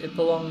place it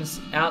belongs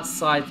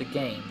outside the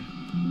game.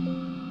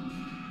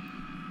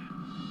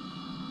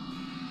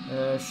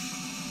 Do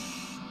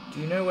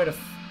you know where to...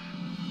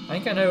 I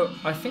think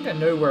I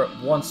know where it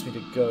wants me to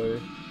go,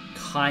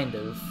 kind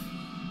of.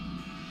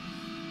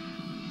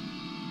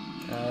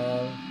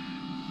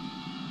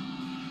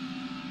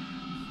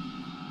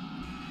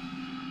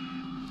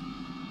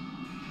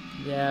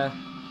 Yeah.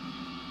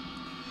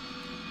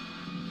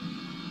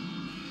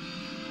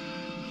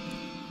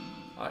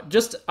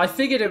 I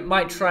figured it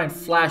might try and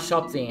flash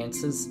up the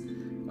answers.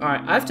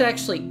 Alright, I have to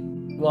actually,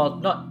 well,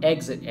 not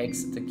exit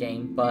the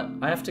game, but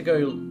I have to go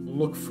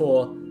look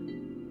for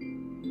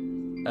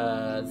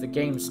the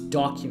game's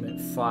document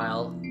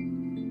file.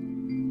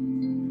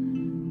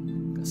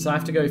 So I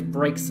have to go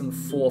break some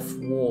fourth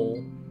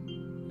wall.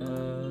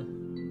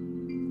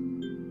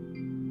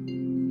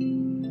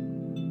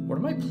 What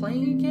am I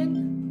playing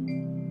again?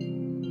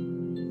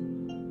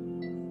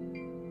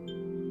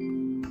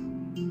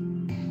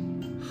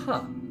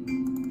 Huh.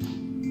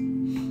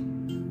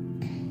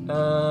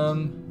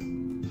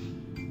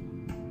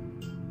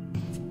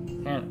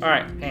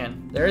 Alright, hang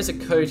on. There is a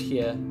code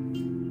here.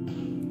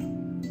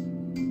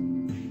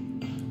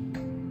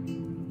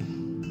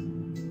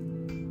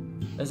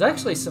 There's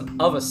actually some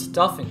other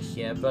stuff in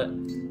here, but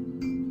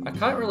I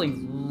can't really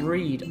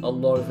read a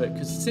lot of it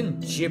because it's in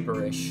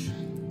gibberish.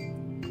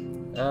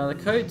 The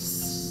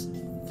code's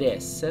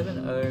this,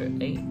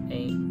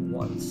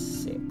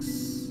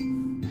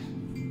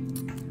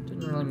 708816.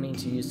 Didn't really mean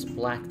to use the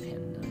black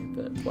pen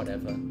though, but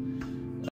whatever.